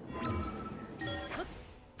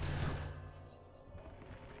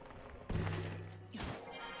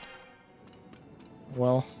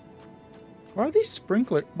 Well, why are these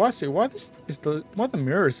sprinkler? What are the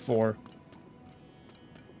mirrors for?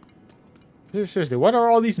 Seriously, what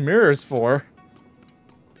are all these mirrors for?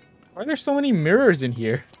 Why are there so many mirrors in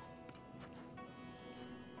here?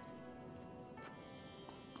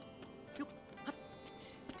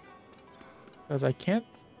 Because I can't.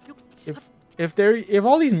 If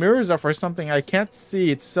all these mirrors are for something, I can't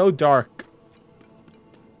see. It's so dark.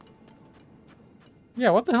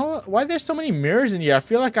 Yeah, what the hell? Why are there so many mirrors in here? I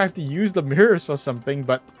feel like I have to use the mirrors for something,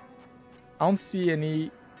 but I don't see any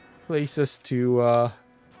places to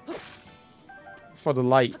for the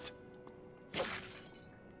light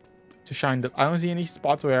to shine. I don't see any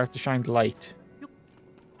spots where I have to shine the light.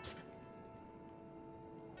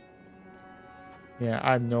 Yeah,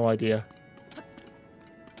 I have no idea.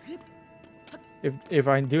 If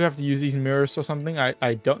I do have to use these mirrors for something,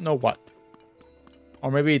 I don't know what. Or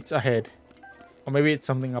maybe it's ahead. Or maybe it's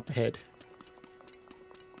something up ahead.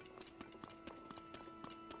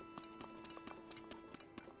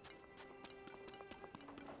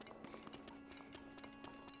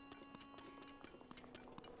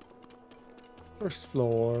 First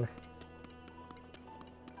floor.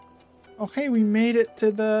 Oh, hey, we made it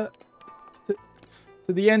to the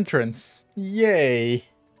entrance. Yay.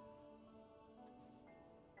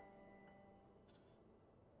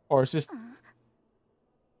 Or it's just...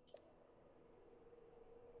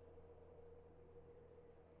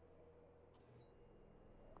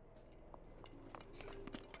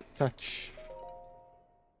 touch.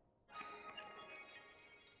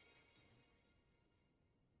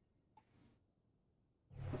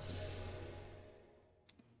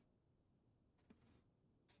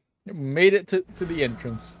 Made it to the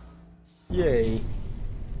entrance. Yay.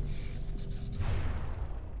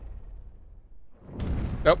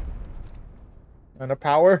 Nope. And a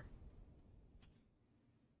power.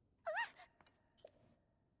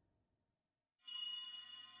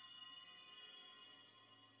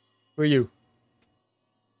 Who are you?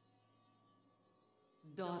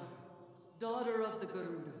 Daughter of the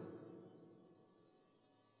Garuda.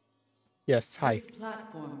 Yes, hi. This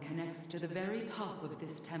platform connects to the very top of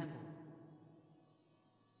this temple.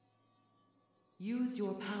 Use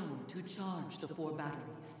your power to charge the 4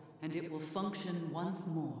 batteries, and it will function once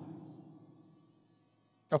more.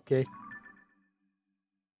 Okay.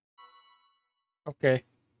 Okay.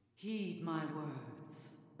 Heed my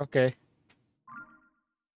words. Okay.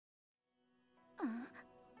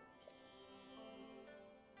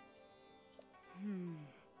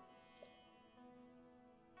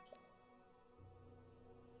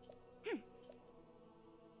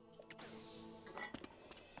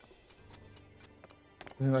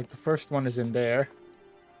 Like the first one is in there.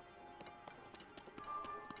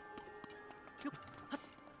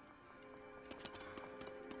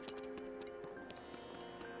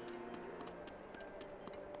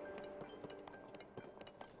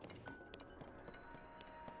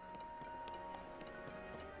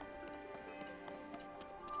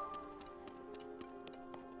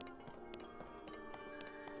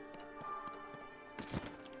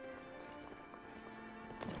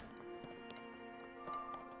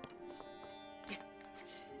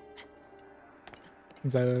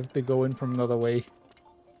 Since I have to go in from another way.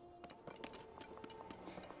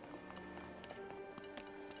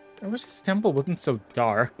 I wish this temple wasn't so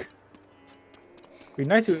dark. It'd be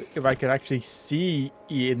nice if I could actually see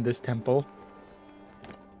in this temple.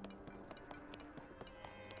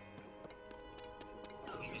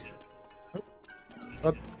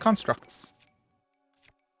 But constructs.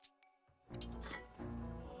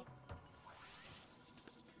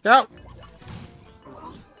 Go!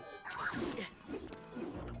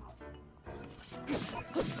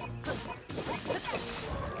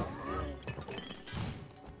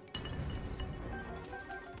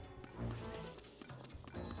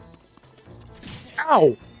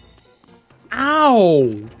 Ow! Ow!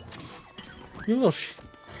 You little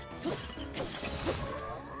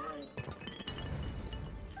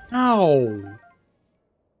Ow!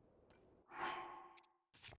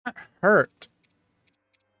 That hurt.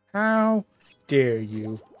 How dare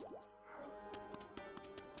you?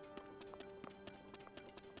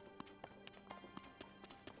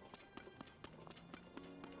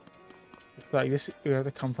 Like this, you have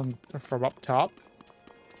to come from up top.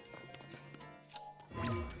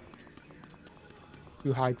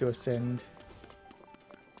 Too high to ascend.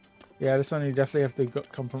 Yeah, this one you definitely have to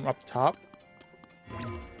come from up top.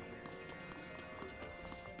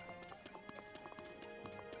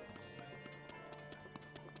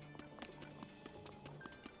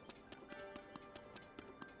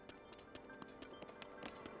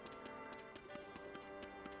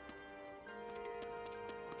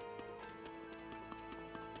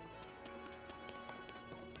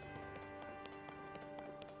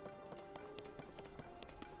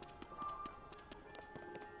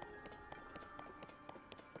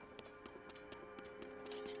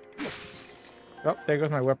 Oh, there goes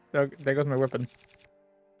my there goes my weapon.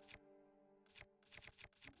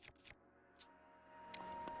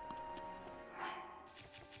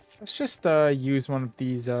 Let's just use one of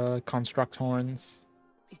these construct horns.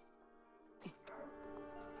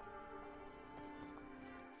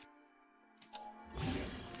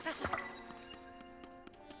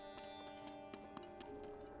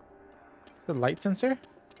 The light sensor?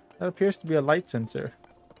 That appears to be a light sensor.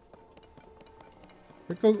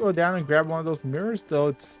 We could go down and grab one of those mirrors, though.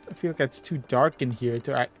 I feel like it's too dark in here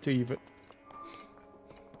to even.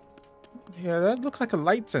 Yeah, that looks like a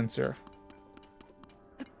light sensor.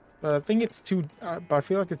 But I think it's too. But I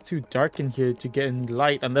feel like it's too dark in here to get any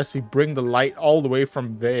light unless we bring the light all the way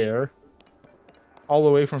from there, all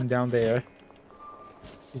the way from down there.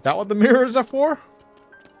 Is that what the mirrors are for?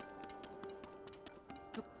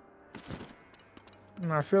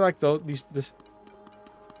 I feel like though this.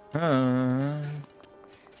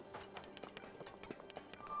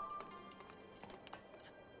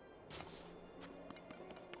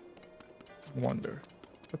 Wonder.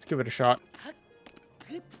 Let's give it a shot.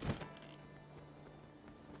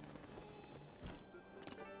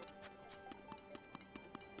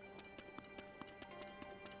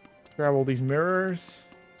 Grab all these mirrors.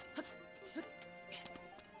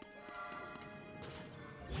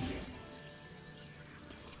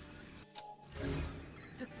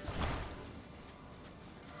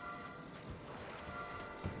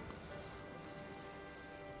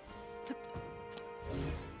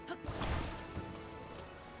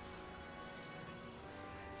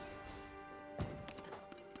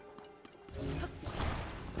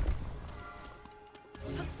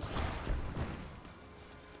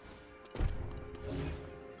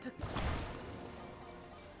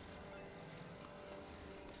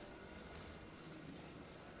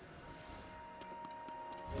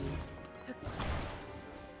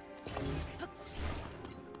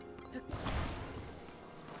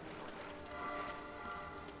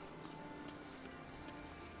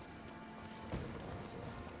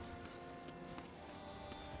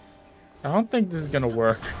 I don't think this is gonna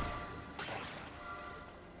work.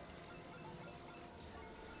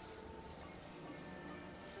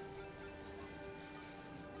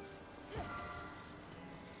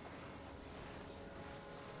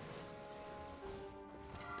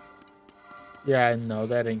 Yeah, no,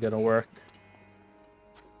 that ain't gonna work.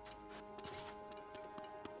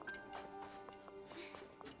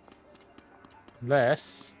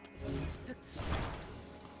 Unless...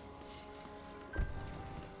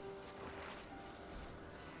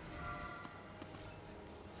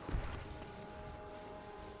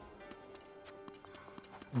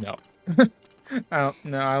 No. I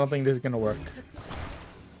don't think this is gonna work.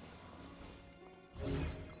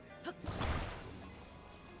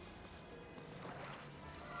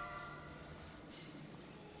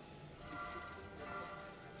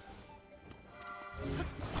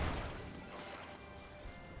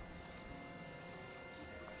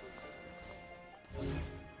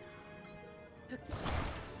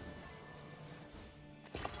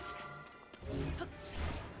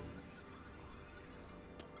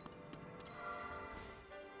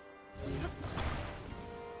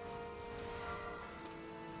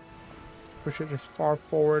 Push it as far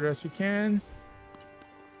forward as we can.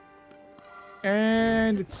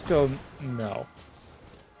 And it's still... no.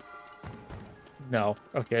 No.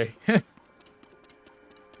 Okay.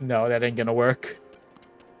 No, that ain't gonna work.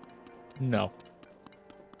 No.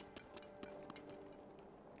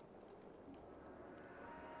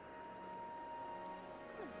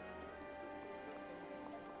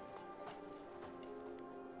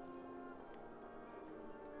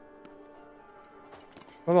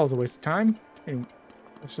 Well, that was a waste of time. Anyway,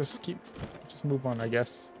 let's just move on, I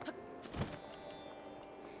guess.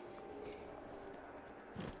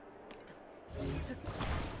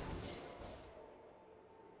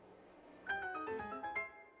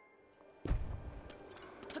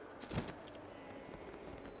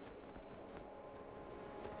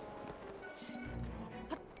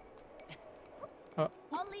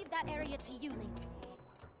 I'll leave that area to you, Link.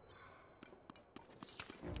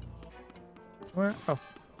 What? Oh.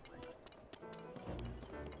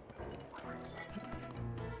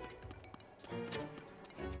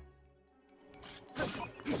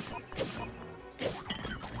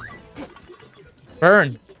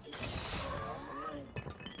 Burn!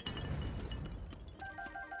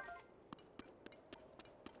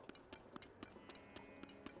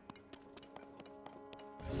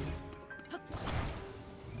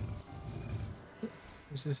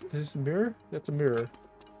 Is this a mirror? That's a mirror.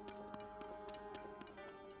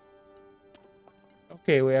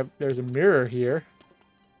 Okay, there's a mirror here.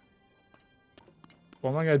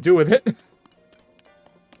 What am I gonna do with it?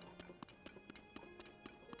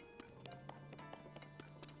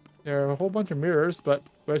 There are a whole bunch of mirrors, but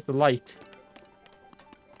where's the light?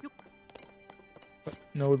 But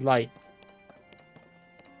no light.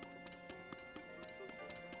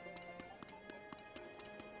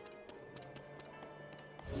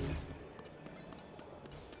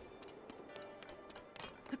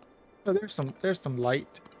 Oh, there's some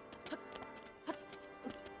light.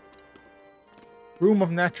 Room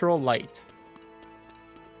of natural light.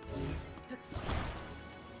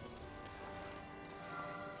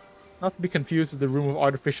 Not to be confused with the room of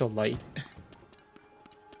artificial light.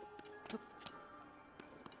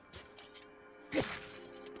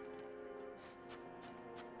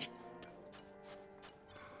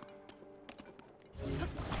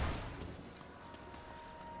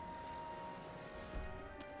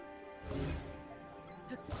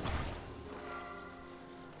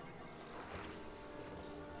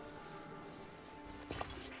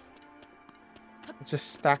 Let's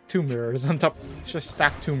just stack 2 mirrors on top. Let's just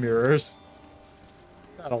stack 2 mirrors.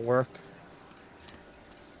 That'll work.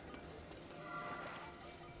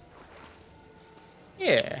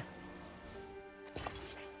 Yeah.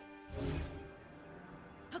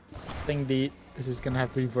 I think this is gonna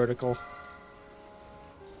have to be vertical.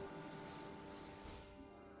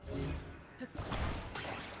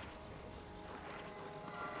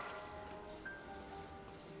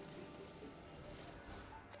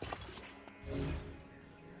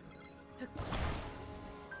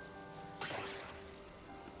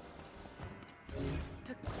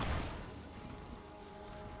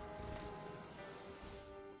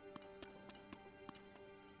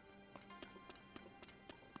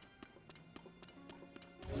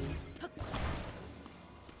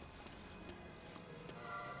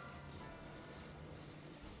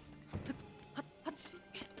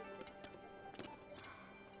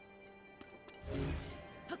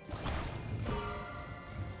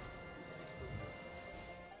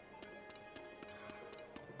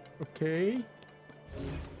 Okay.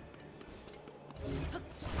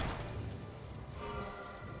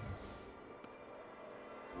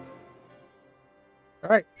 All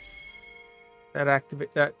right.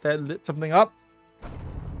 That lit something up.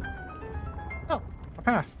 Oh, a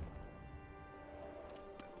path.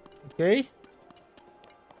 Okay.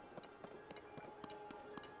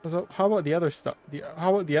 So how about the other stuff?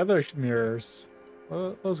 How about the other mirrors? What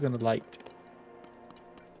are those gonna light?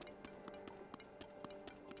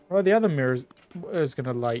 What are the other mirrors is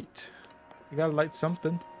gonna light? You gotta light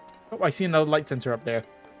something. Oh, I see another light sensor up there.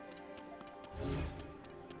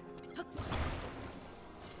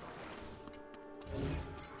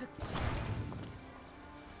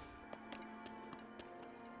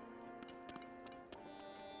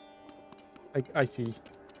 I see.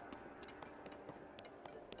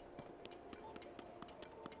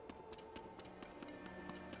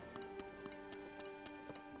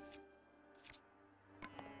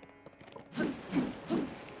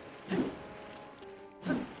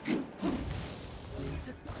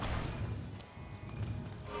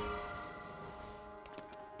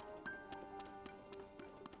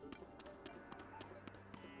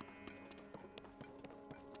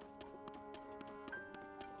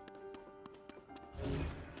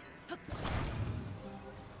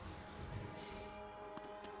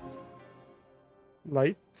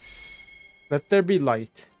 Lights. Let there be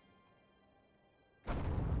light.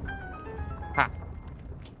 Ha.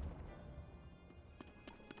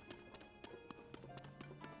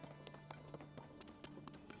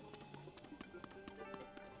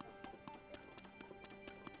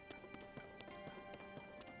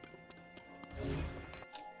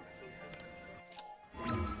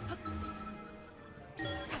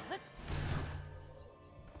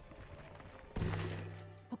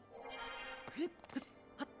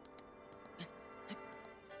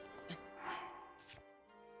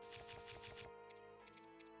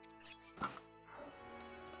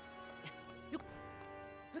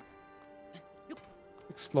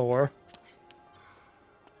 Explore.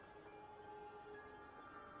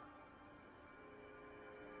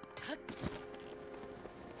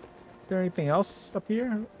 Is there anything else up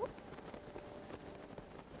here?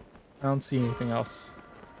 I don't see anything else.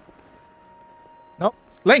 Nope.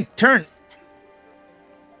 Link, turn!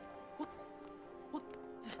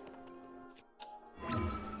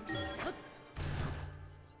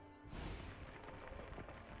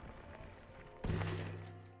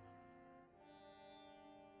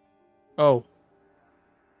 Oh.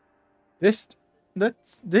 This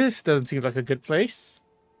doesn't seem like a good place.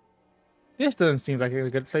 This doesn't seem like a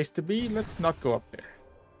good place to be. Let's not go up there.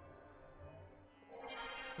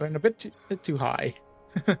 We're in a bit too high.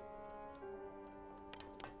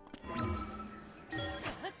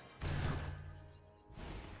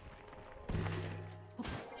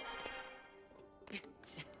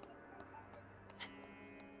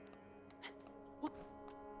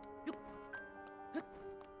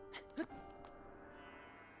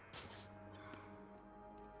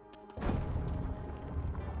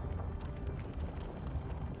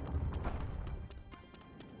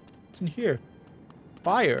 In here,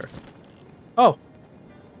 fire. Oh,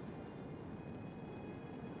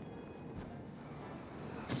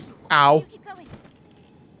 ow. You keep going.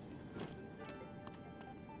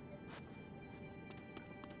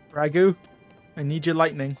 Ragu, I need your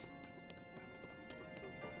lightning.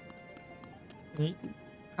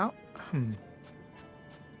 How? You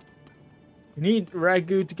need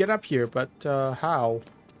Ragu to get up here, but how?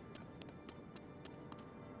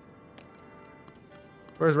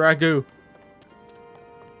 Where's Ragu?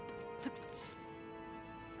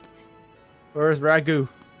 Where's Ragu?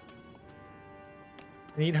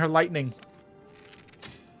 I need her lightning.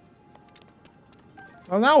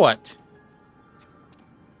 Well, now what?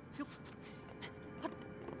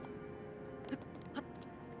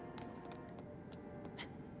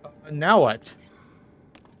 Now what?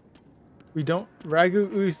 We don't...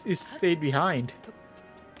 Ragu is stayed behind.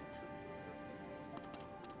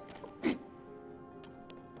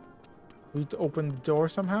 We need to open the door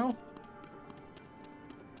somehow?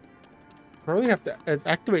 Probably have to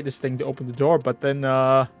activate this thing to open the door, but then,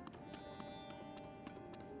 help?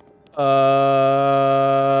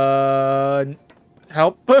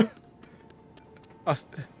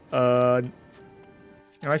 Am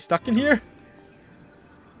I stuck in here?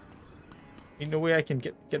 Ain't no way I can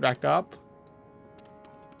get back up.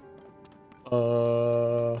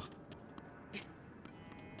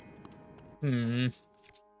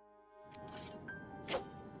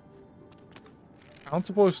 I don't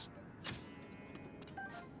suppose...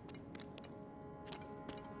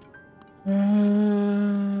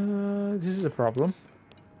 this is a problem.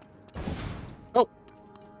 Oh!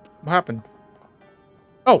 What happened?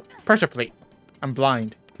 Oh! Pressure plate! I'm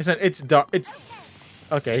blind. Listen, it's dark. It's...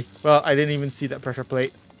 Okay. Well, I didn't even see that pressure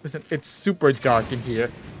plate. Listen, it's super dark in here.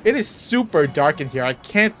 It is super dark in here. I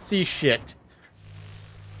can't see shit.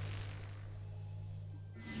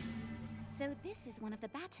 So this is one of the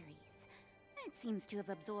batteries. It seems to have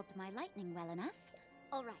absorbed my lightning well enough.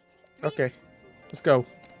 All right. Okay, let's go.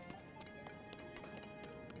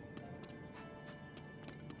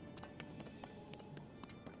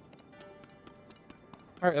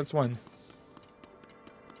 All right, that's one.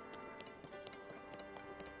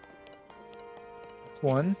 That's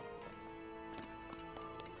one.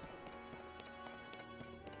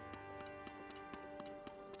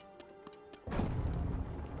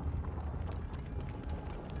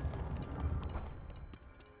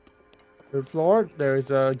 Third floor. There's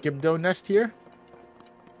a Gibdo nest here.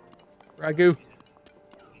 Ragu.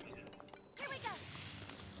 Here we go.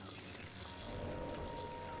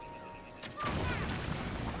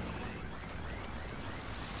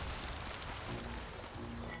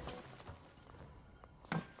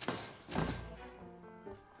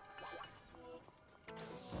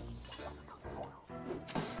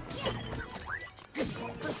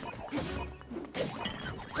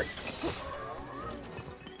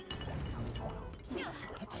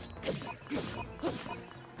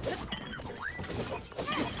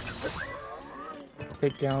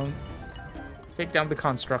 Take down the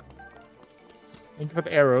construct. Think of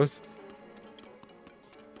arrows.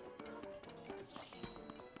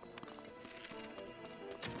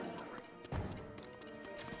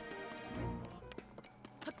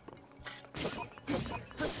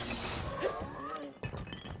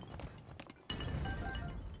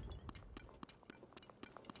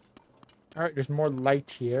 All right, there's more light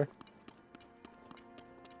here.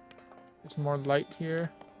 There's more light here.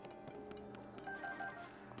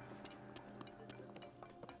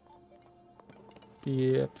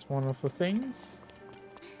 Yeah, that's one of the things.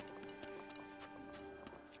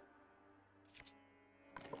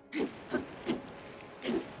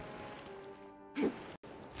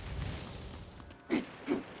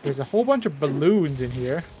 There's a whole bunch of balloons in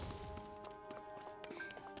here.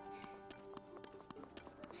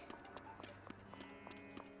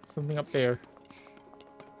 Something up there.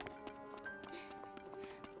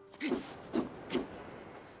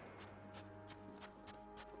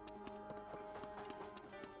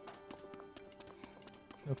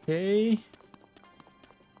 Okay.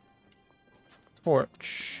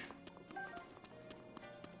 Torch.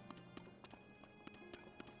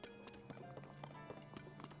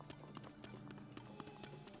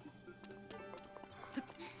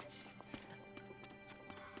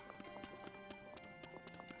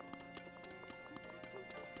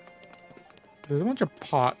 There's a bunch of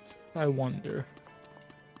pots. I wonder.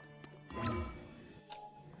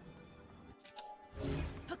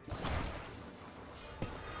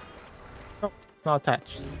 Oh, not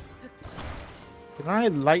attached. Can I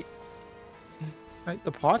light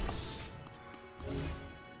the pots?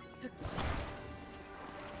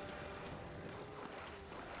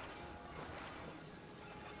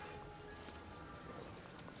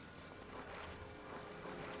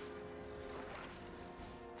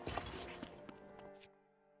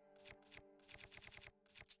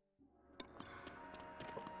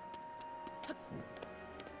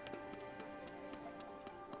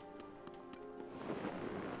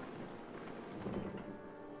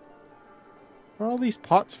 What are all these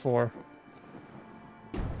pots for?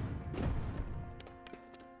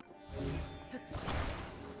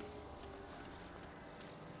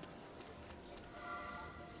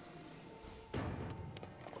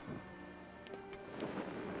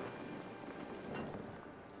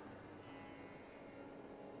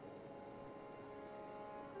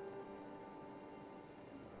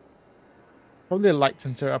 Probably a light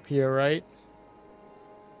sensor up here, right?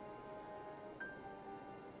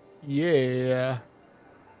 Yeah.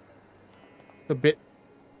 It's a bit...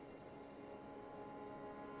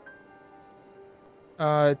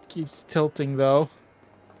 it keeps tilting, though.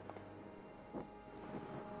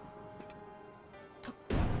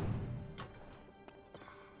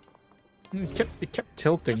 It kept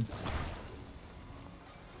tilting.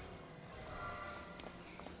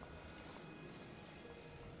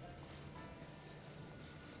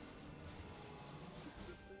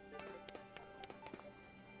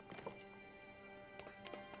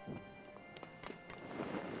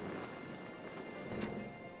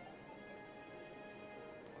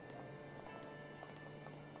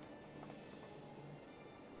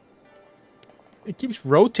 It keeps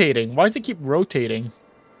rotating. Why does it keep rotating?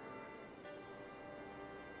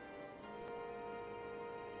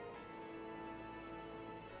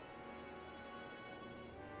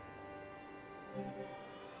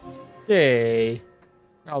 Yay.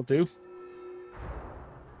 I'll do.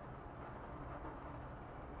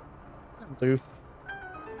 That'll do.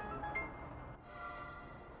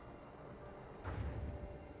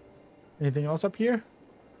 Anything else up here?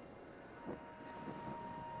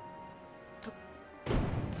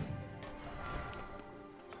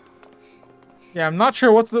 Yeah, I'm not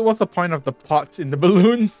sure what's the point of the pots in the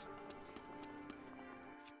balloons.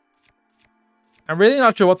 I'm really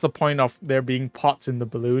not sure what's the point of there being pots in the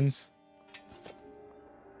balloons.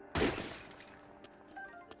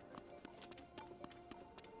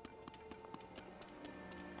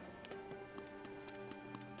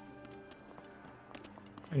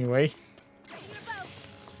 Anyway,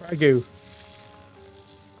 Ragu.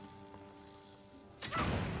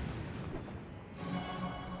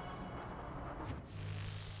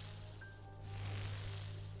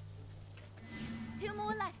 Two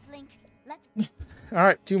more left, Link. Let's. All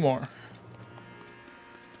right, 2 more.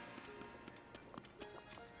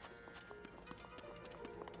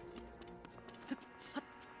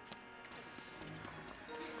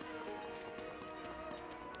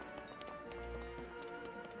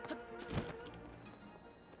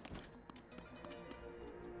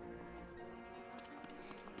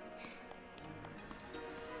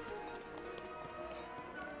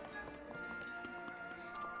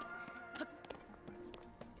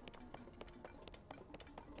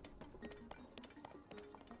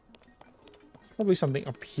 Probably something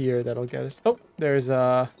up here that'll get us. Oh, there's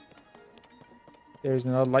another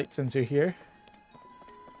light sensor here.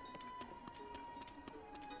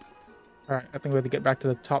 All right, I think we have to get back to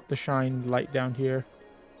the top to shine light down here.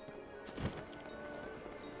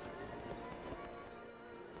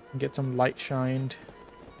 And get some light shined.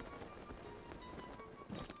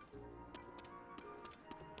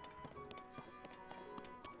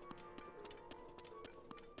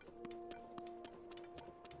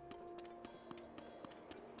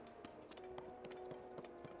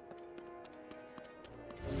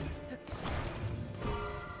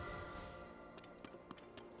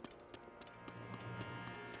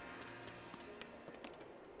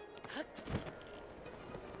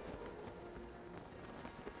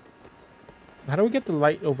 How do we get the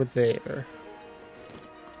light over there?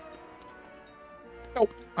 Oh,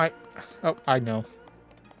 I know.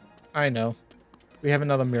 I know. We have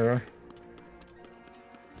another mirror.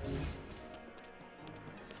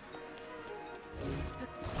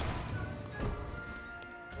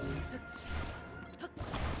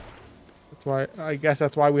 That's why, I guess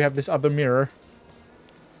that's why we have this other mirror.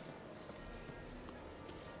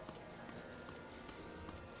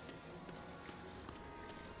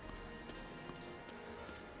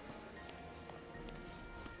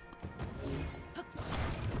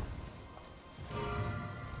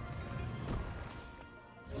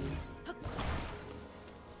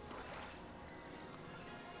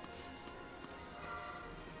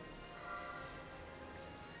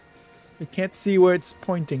 I can't see where it's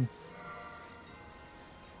pointing.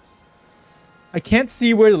 I can't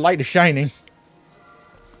see where the light is shining.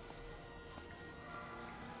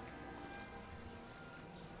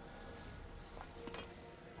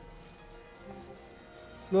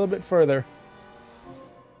 A little bit further.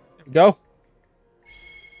 There we go.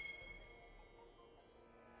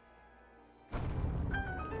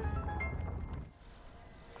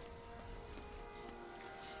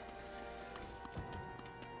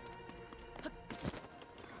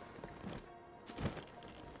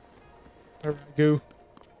 There we go.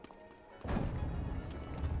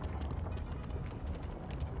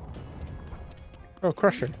 Oh,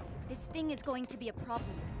 Crusher. This thing is going to be a problem.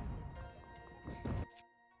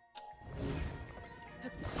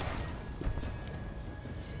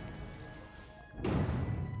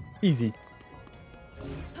 Easy.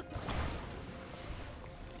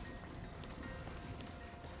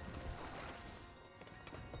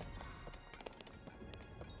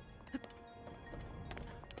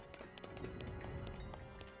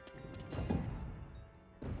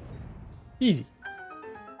 Easy.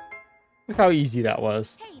 Look how easy that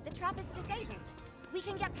was. Hey, the trap is disabled. We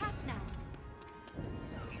can get past now.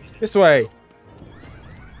 This way.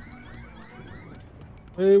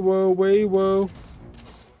 Way whoa, way whoa.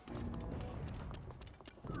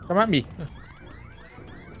 Come at me.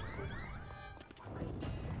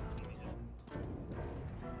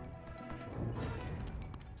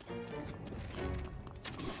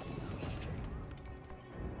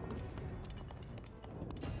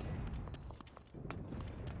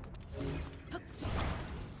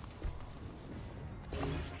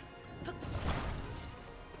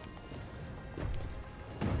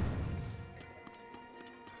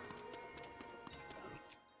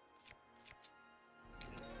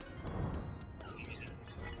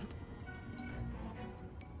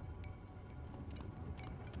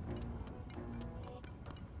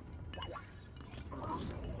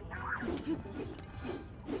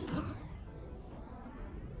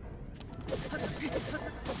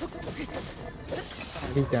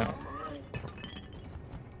 He's down.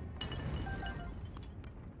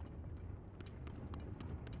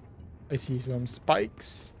 I see some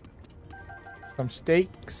spikes. Some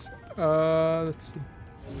stakes. Let's see.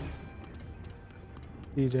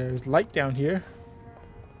 See, there's light down here.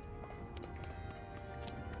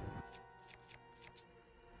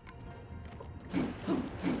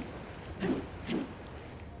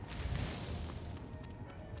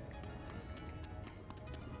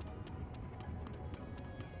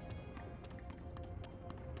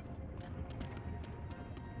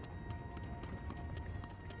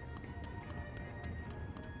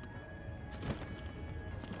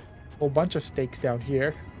 Whole bunch of stakes down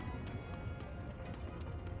here.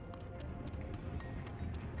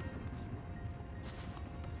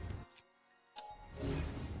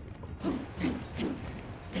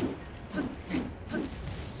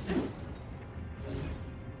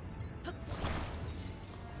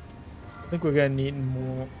 I think we're gonna need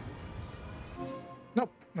more.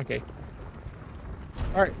 Nope. Okay.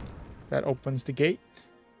 All right. That opens the gate.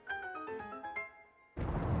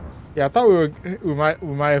 Yeah, I thought we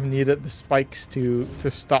might have needed the spikes to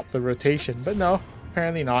stop the rotation, but no,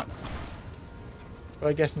 apparently not. But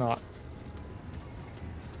I guess not.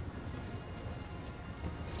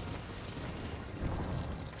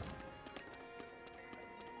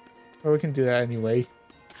 Well, we can do that anyway.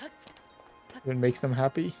 If it makes them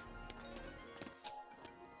happy.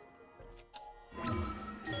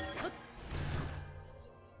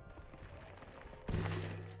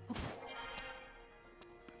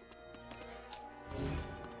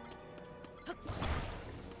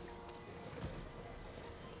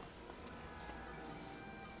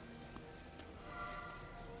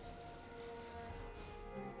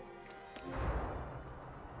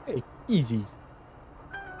 Hey, easy.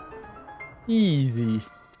 Easy.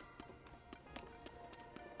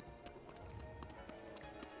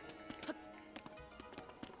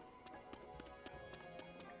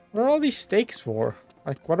 What are all these stakes for?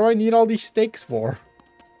 Like, what do I need all these stakes for?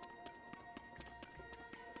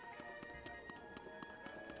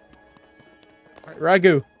 Alright,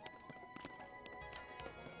 Ragu.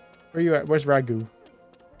 Where are you at? Where's Ragu?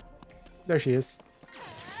 There she is.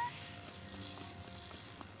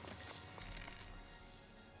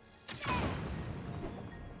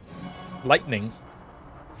 Lightning.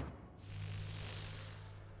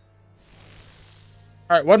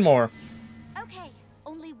 Alright, one more. Okay,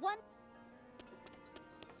 only one.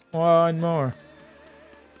 One more.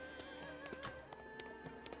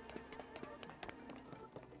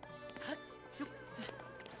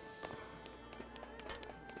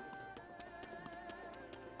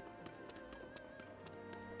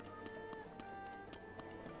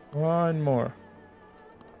 One more.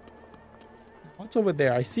 What's over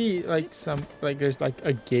there? I see like some, like there's like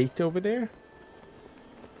a gate over there.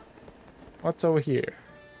 What's over here?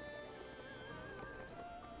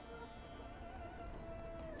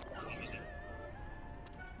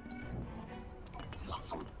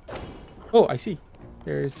 Oh, I see.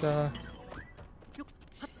 There's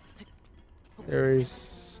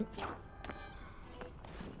there's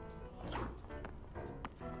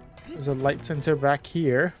a light sensor back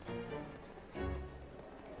here.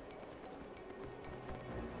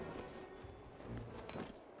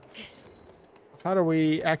 How do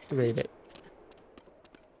we activate it?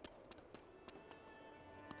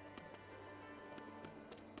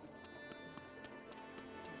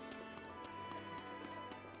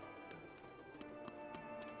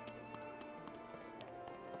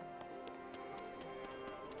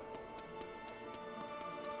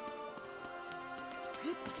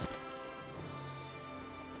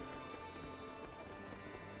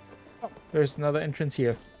 Oh, there's another entrance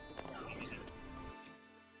here.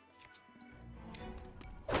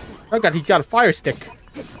 Oh god, he's got a fire stick.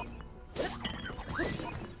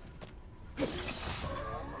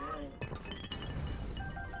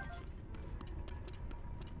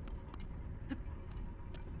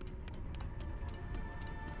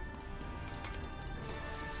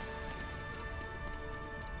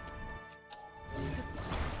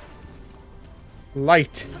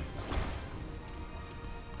 Light.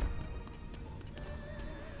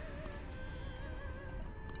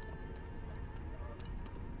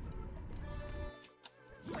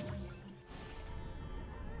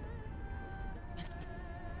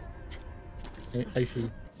 I see.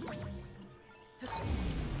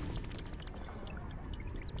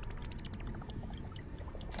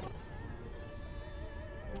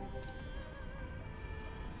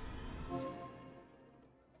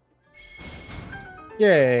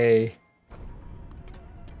 Yay.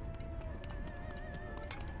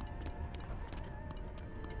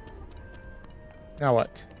 Now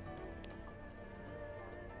what?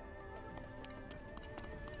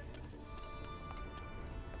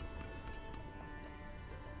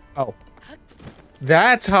 Oh.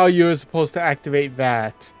 That's how you're supposed to activate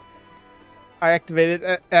that. I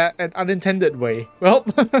activated an unintended way. Well,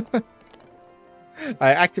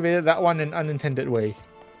 I activated that one in an unintended way.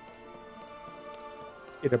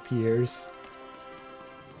 It appears.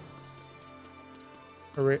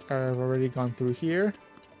 I've already gone through here.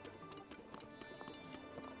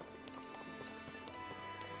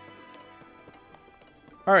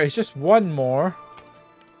 Alright, it's just one more.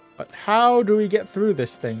 But how do we get through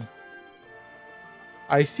this thing?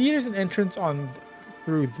 I see there's an entrance on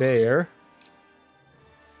through there.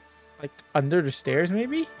 Like under the stairs,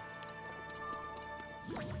 maybe?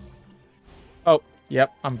 Oh,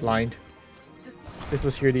 yep, I'm blind. This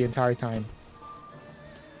was here the entire time.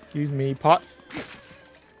 Excuse me, pots.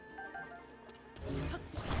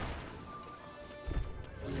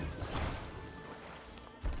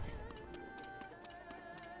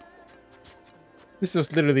 This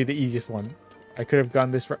was literally the easiest one. I could have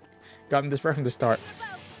gotten this right from the start.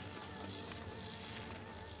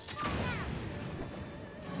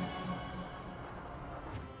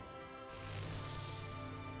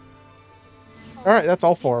 All right, that's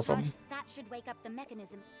all 4 of them. That should wake up the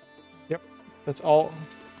mechanism. Yep, that's all.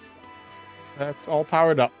 That's all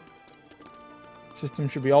powered up. System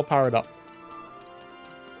should be all powered up.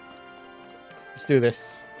 Let's do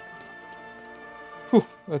this. Whew,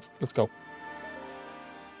 let's go.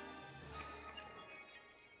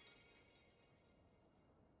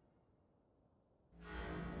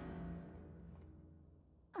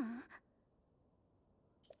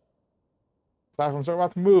 Platforms are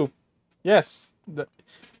about to move. Yes.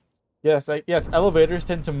 Yes, elevators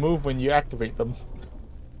tend to move when you activate them.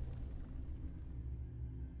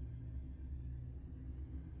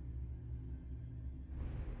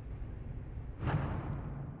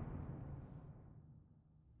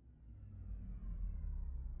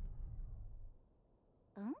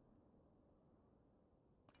 Huh?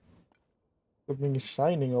 Something is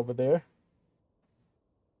shining over there.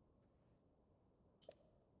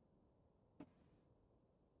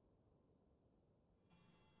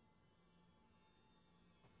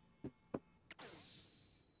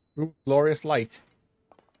 Ooh, glorious light.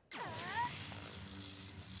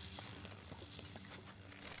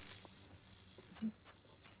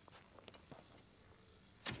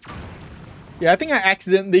 Yeah, I think I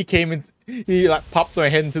accidentally came in. He like popped my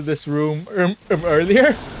head into this room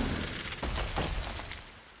earlier.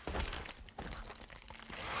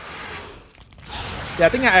 Yeah, I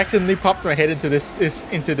think I accidentally popped my head into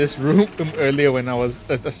this room earlier when I was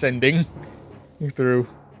ascending through.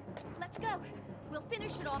 Let's go. We'll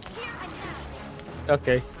finish it off here and now.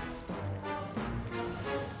 Okay.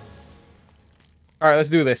 All right, let's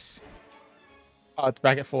do this. Oh, it's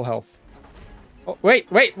back at full health. Oh, wait!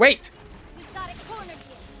 We've got it cornered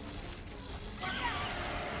here.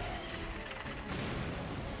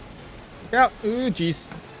 Look out! Ooh,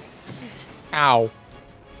 jeez. Ow.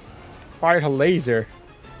 Fired a laser.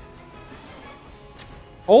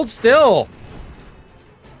 Hold still!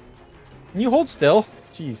 Can you hold still?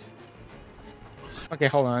 Jeez. Okay,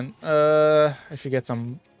 hold on. I should get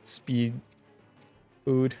some speed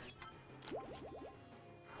food.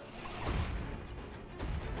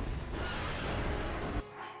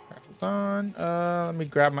 Hold on. Let me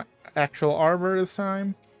grab my actual armor this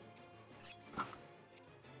time.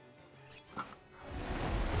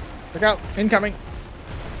 Look out! Incoming!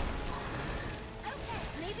 Okay,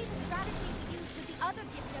 maybe the strategy we used with the other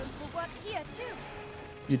Gyptos will work here too.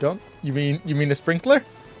 You don't? You mean the sprinkler?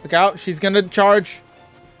 Look out! She's gonna charge.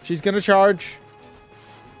 She's gonna charge.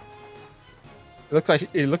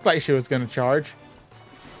 It looked like she was gonna charge.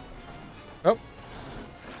 Oh.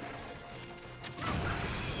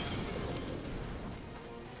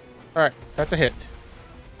 All right, that's a hit.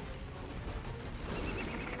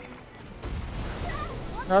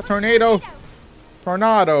 Ah, tornado!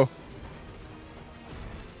 Tornado!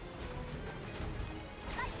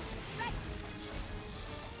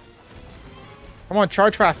 Come on,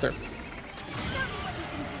 charge faster.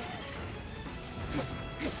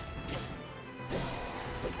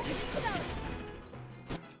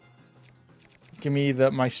 Give me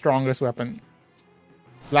my strongest weapon.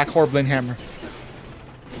 Black Horblin Hammer.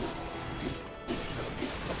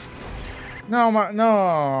 No,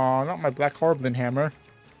 not my Black Horblin Hammer.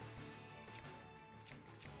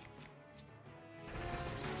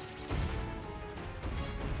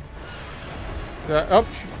 Oh,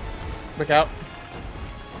 look out.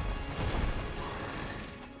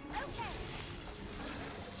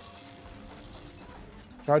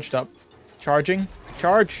 Charged up. Charging.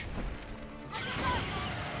 Charge.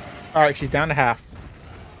 Alright, she's down to half.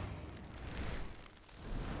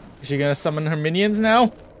 Is she gonna summon her minions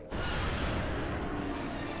now?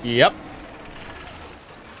 Yep.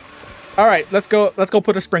 All right, let's go. Let's go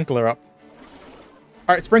put a sprinkler up.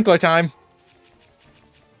 All right, sprinkler time.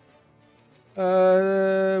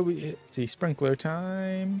 Let's see, sprinkler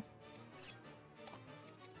time.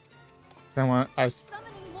 Summoning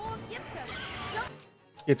more Gyptos. Don't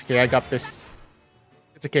It's okay. I got this.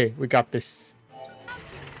 It's okay. We got this. surround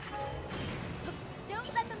you.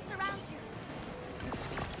 Don't let them surround you.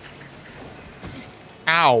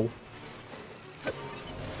 Ow.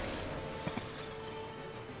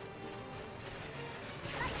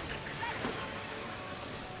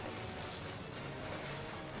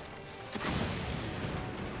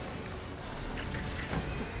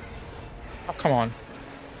 Oh, come on.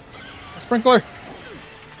 A sprinkler.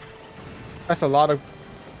 That's a lot of...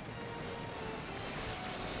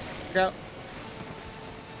 Yeah.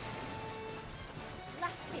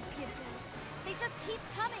 Blasted Gyptos. They just keep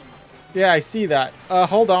coming. Yeah, I see that.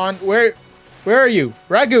 Hold on. Where are you?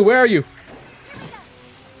 Ragu, where are you?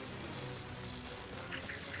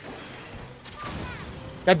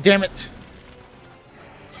 God damn it.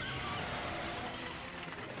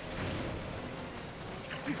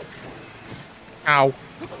 Ow.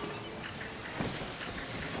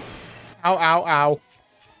 Ow, ow, ow.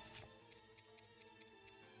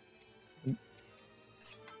 Can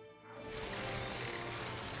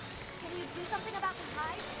you do something about the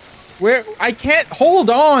hive? Where? I can't. Hold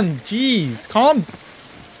on. Jeez. Calm.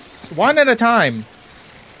 One at a time.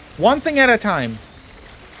 One thing at a time.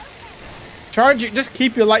 Charge. Just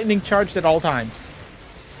keep your lightning charged at all times.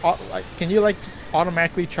 Can you like just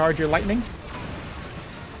automatically charge your lightning?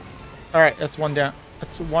 All right, that's one down.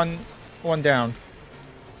 That's one down.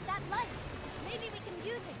 That light. Maybe we can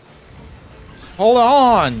use it. Hold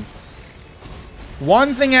on.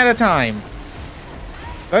 One thing at a time.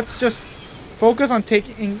 Let's just focus on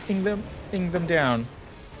taking them down.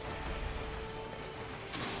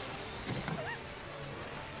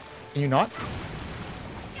 Can you not?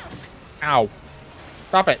 Ow.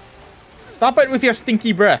 Stop it. Stop it with your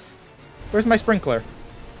stinky breath. Where's my sprinkler?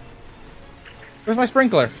 Where's my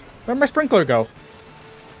sprinkler? Where'd my sprinkler go?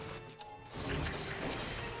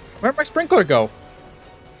 Where'd my sprinkler go?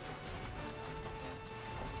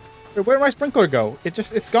 Where'd my sprinkler go?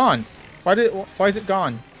 It's gone. Why is it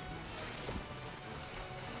gone?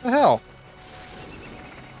 The hell?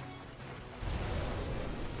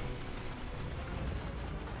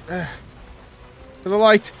 To the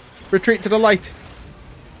light. Retreat to the light.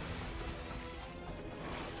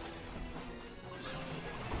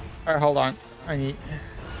 Alright, hold on. I need...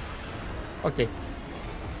 Okay.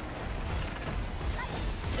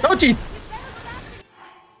 Oh, jeez!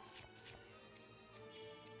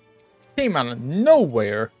 Came out of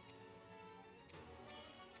nowhere.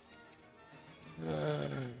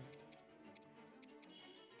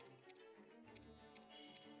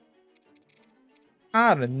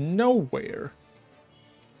 Out of nowhere.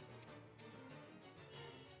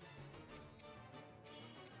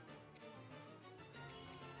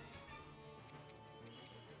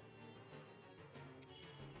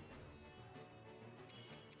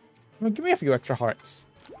 Well, give me a few extra hearts.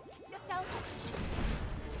 Yourself.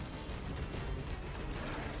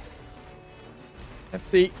 Let's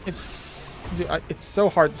see. It's so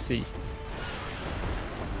hard to see.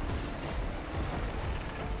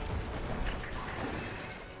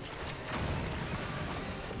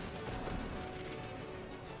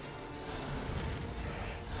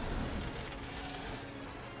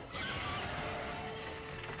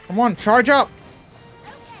 Come on, charge up.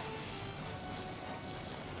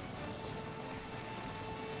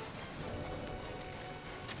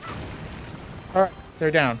 All right,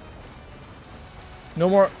 they're down. No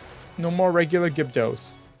more regular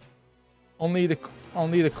Gyptos. Only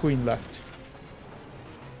the queen left.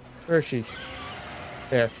 Where is she?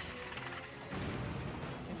 There.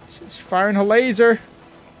 She's firing her laser.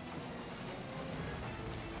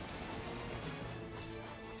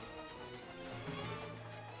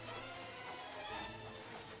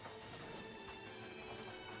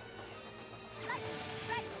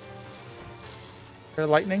 Her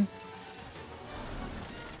lightning.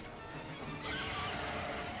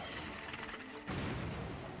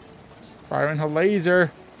 Firing her laser.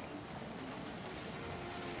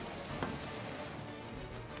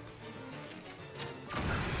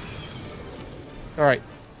 All right.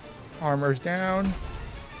 Armor's down.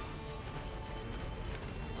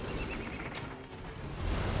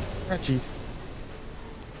 Ah, jeez.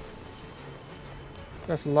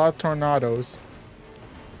 That's a lot of tornadoes.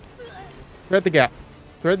 Thread the gap.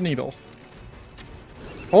 Thread the needle.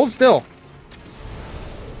 Hold still.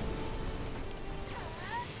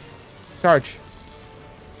 Charge.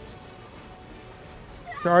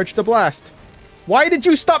 Charge the blast. Why did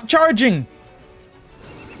you stop charging?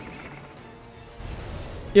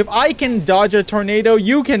 If I can dodge a tornado,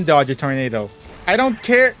 you can dodge a tornado. I don't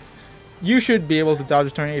care. You should be able to dodge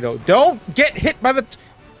a tornado. Don't get hit by the...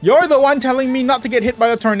 You're the one telling me not to get hit by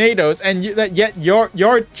the tornadoes, and yet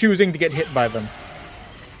you're choosing to get hit by them.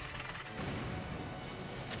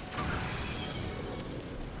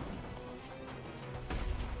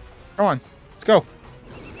 Come on. Let's go.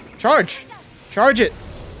 Charge. Charge it.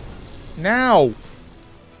 Now.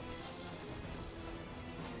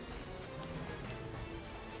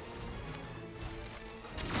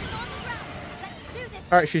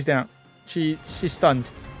 Alright, she's down. She's stunned.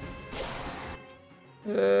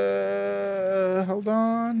 Hold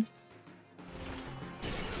on.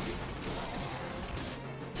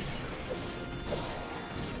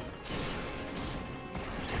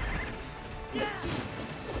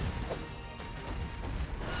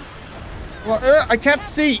 Well, I can't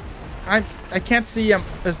see. I can't see.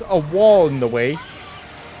 There's a wall in the way.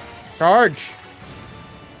 Charge.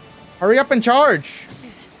 Hurry up and charge.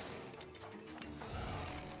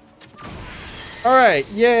 All right,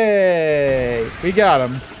 yay! We got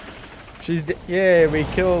him. Yay! We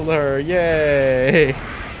killed her. Yay!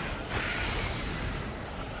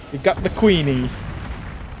 We got the queenie.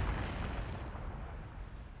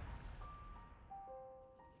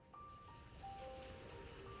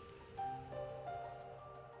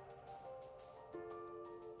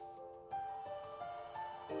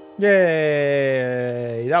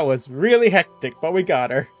 Yay! That was really hectic, but we got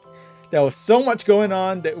her. There was so much going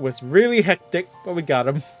on that was really hectic, but we got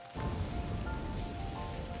him.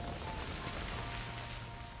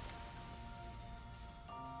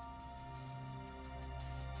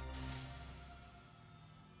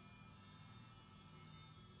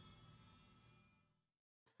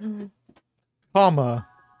 Comma.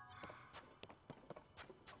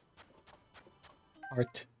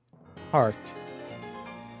 Heart. Heart.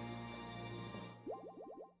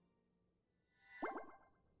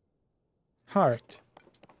 Heart.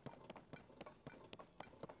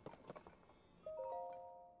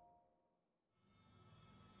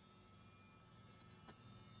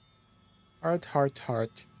 Heart, heart,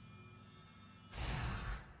 heart.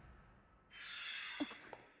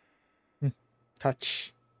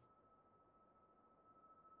 Touch.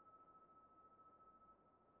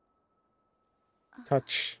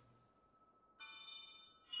 Touch.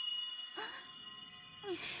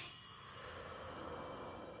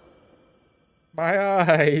 My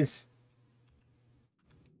eyes.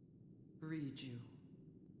 Read you,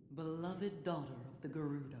 beloved daughter of the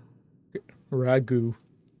Gerudo. Ragu.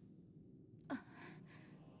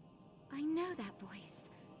 I know that voice.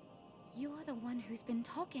 You are the one who's been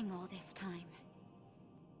talking all this time.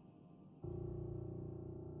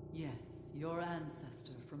 Yes, your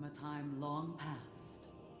ancestor from a time long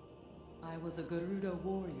past. I was a Gerudo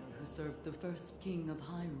warrior who served the first king of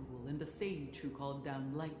Hyrule and a sage who called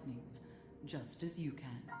down lightning, just as you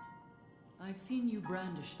can. I've seen you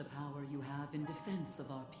brandish the power you have in defense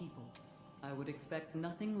of our people. I would expect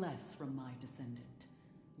nothing less from my descendant.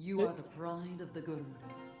 You are the pride of the Gerudo.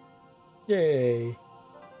 Yay.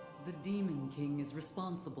 The Demon King is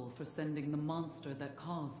responsible for sending the monster that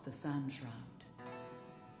caused the Sand Shroud.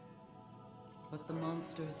 But the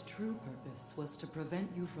monster's true purpose was to prevent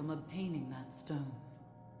you from obtaining that stone.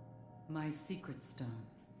 My secret stone.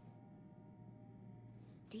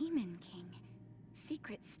 Demon King.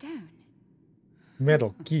 Secret stone.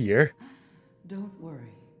 Metal Gear. Don't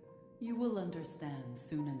worry. You will understand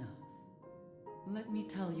soon enough. Let me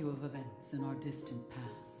tell you of events in our distant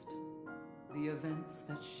past. The events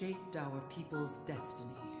that shaped our people's destiny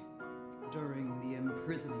during the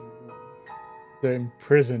imprisoning war. The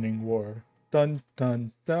imprisoning war. Dun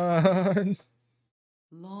dun dun.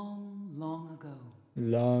 Long, long ago.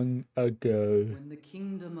 Long ago. When the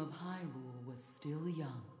kingdom of Hyrule was still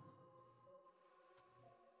young.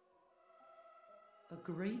 A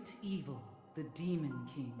great evil, the Demon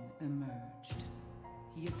King, emerged.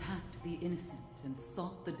 He attacked the innocent and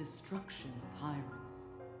sought the destruction of Hyrule.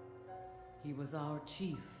 He was our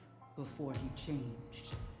chief before he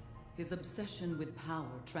changed. His obsession with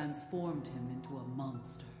power transformed him into a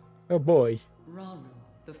monster. Oh boy. Rauru,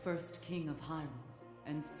 the first king of Hyrule,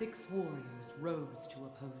 and 6 warriors rose to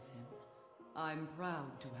oppose him. I'm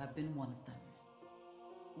proud to have been one of them.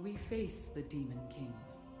 We faced the Demon King,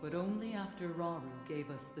 but only after Rauru gave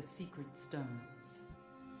us the secret stones.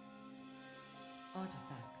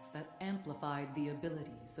 Artifacts that amplified the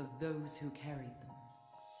abilities of those who carried them.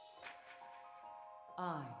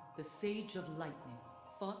 I, the Sage of Lightning,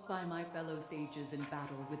 fought by my fellow sages in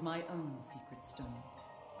battle with my own secret stone.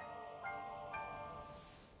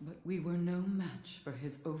 but we were no match for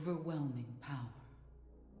his overwhelming power.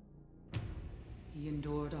 He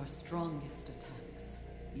endured our strongest attacks,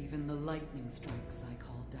 even the lightning strikes I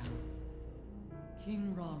called down.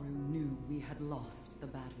 King Rauru knew we had lost the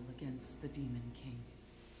battle against the Demon King.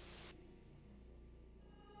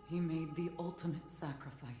 He made the ultimate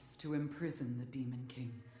sacrifice to imprison the Demon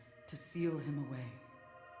King, to seal him away.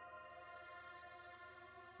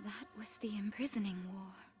 That was the imprisoning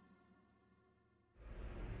war.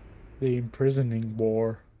 The imprisoning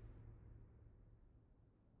war.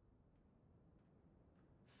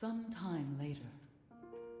 Some time later,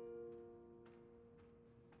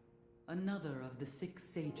 another of the 6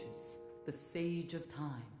 sages, the Sage of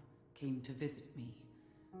Time, came to visit me,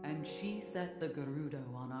 and she set the Gerudo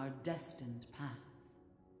on our destined path.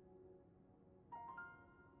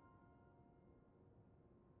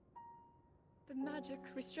 The magic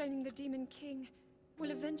restraining the Demon King will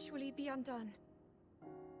eventually be undone.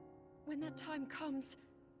 When that time comes,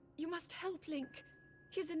 you must help Link.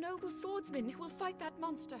 He is a noble swordsman who will fight that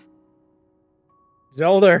monster.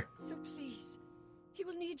 Zelda! So please, he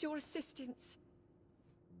will need your assistance.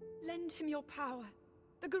 Lend him your power,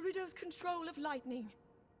 the Gerudo's control of lightning.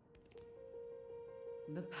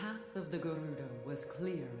 The path of the Gerudo was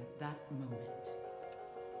clear at that moment.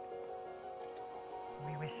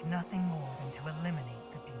 We wish nothing more than to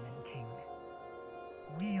eliminate the Demon King.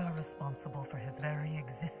 We are responsible for his very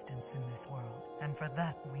existence in this world, and for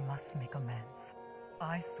that we must make amends.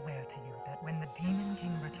 I swear to you that when the Demon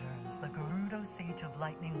King returns, the Gerudo Sage of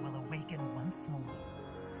Lightning will awaken once more.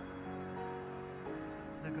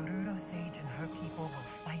 The Gerudo Sage and her people will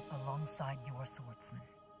fight alongside your swordsman.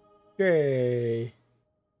 Yay!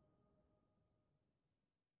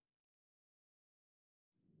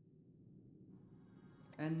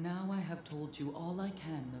 And now I have told you all I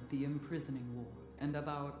can of the imprisoning war and of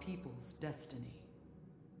our people's destiny.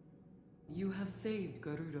 You have saved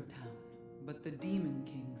Gerudo Town, but the Demon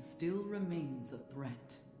King still remains a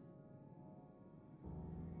threat.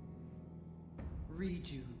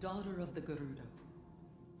 Riju, daughter of the Gerudo,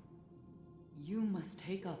 you must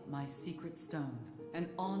take up my secret stone and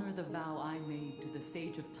honor the vow I made to the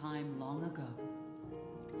Sage of Time long ago.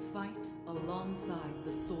 Fight alongside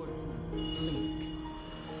the swordsman, Link.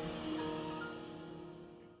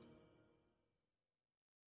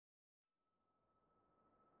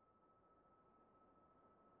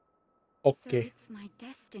 Okay. So it's my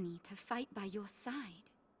destiny to fight by your side.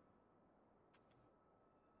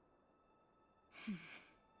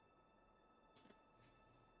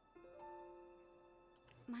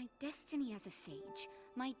 My destiny as a sage,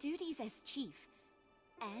 my duties as chief,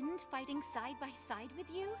 and fighting side by side with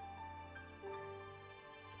you?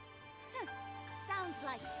 Sounds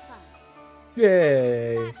like fun.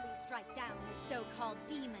 Yay! Gladly strike down the so-called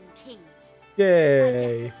Demon King. Yay!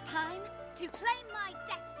 I guess it's time to claim my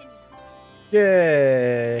destiny.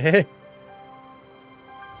 Yay!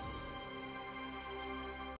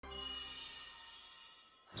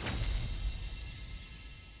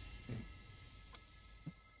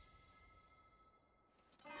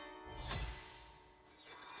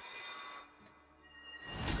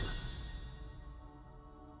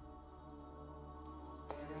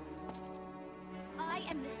 I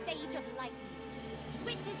am the Sage of Lightning.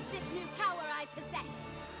 Witness this new power I possess.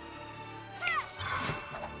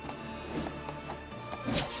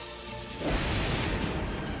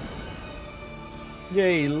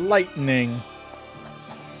 Yay, lightning!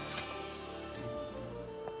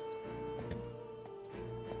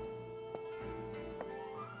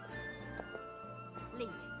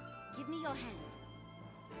 Link, give me your hand.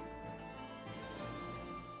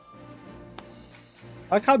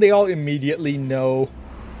 I like how they all immediately know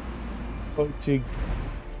how to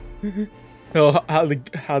know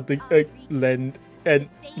how to lend and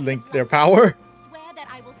link their power. Swear that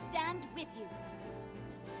I will stand with you.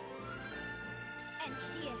 And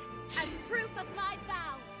here, as proof of my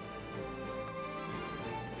vow.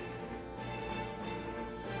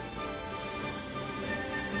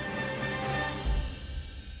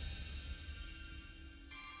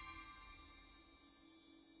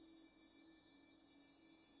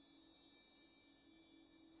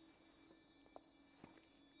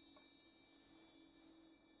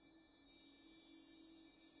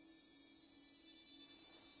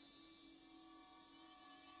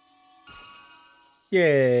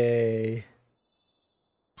 Yay!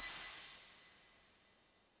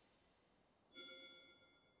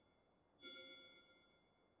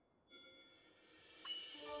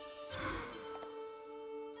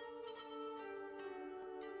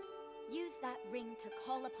 Use that ring to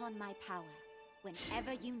call upon my power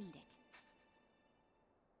whenever you need it.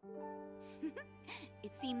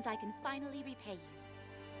 It's seems I can finally repay you.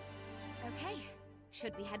 Okay,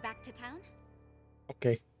 should we head back to town?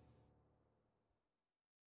 Okay.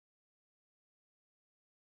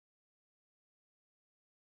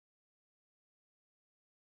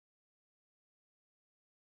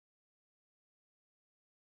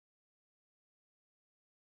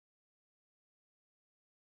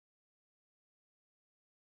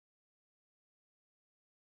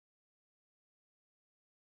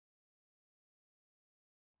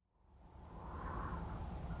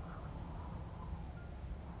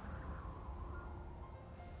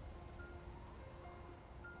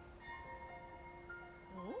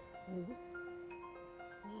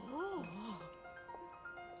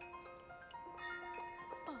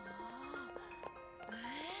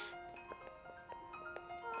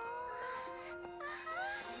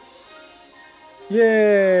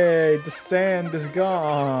 Yay! The sand is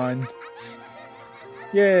gone.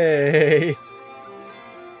 Yay!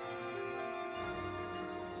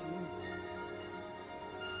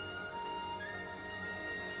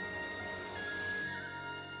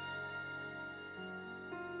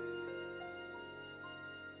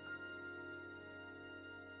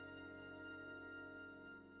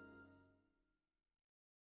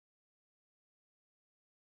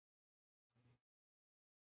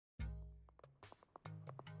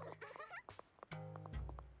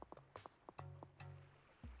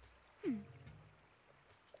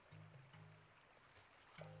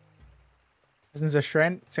 Since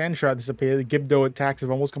the sand shroud disappeared, the Gibdo attacks have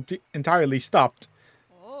almost entirely stopped.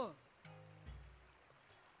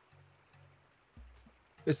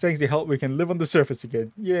 It's thanks to help we can live on the surface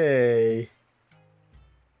again. Yay!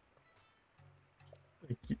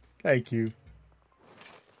 Thank you. Thank you.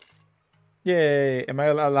 Yay! Am I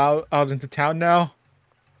allowed out into town now?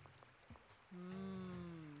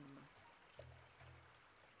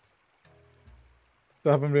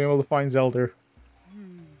 Still haven't been able to find Zelda.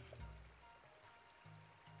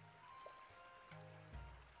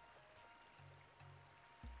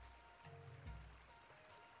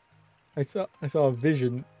 I saw a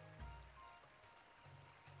vision.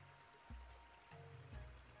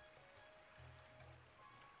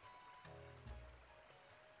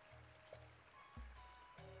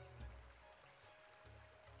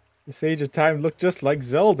 The Sage of Time looked just like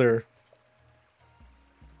Zelda.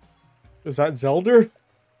 Is that Zelda?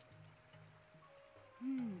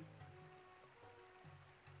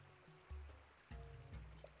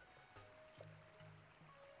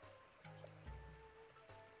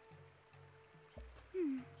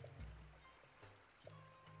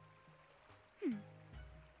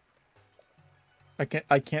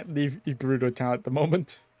 I can't leave Gerudo Town at the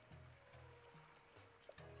moment.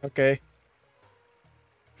 Okay.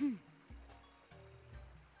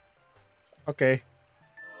 Okay.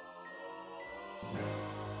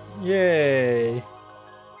 Yay.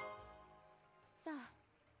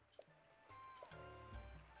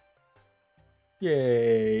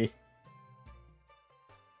 Yay.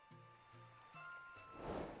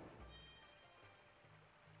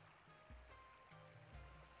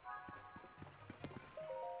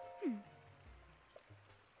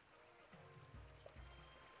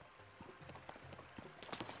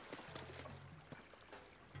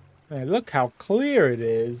 Man, look how clear it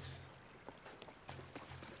is.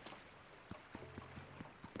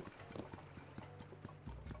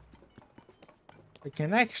 I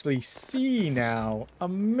can actually see now.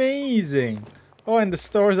 Amazing. Oh, and the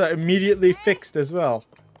stores are immediately fixed as well.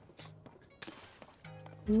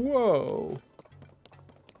 Whoa.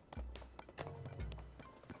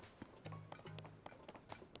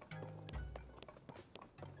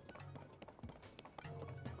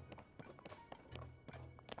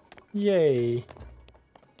 Yay.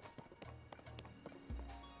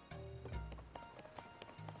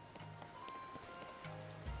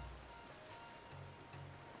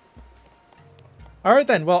 Alright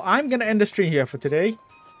then, well, I'm gonna end the stream here for today.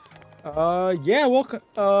 Yeah,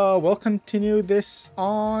 we'll continue this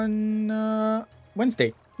on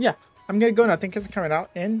Wednesday. Yeah, I'm gonna go now. I think it's coming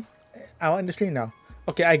out and I'll end the stream now.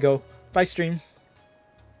 Okay, I go. Bye, stream.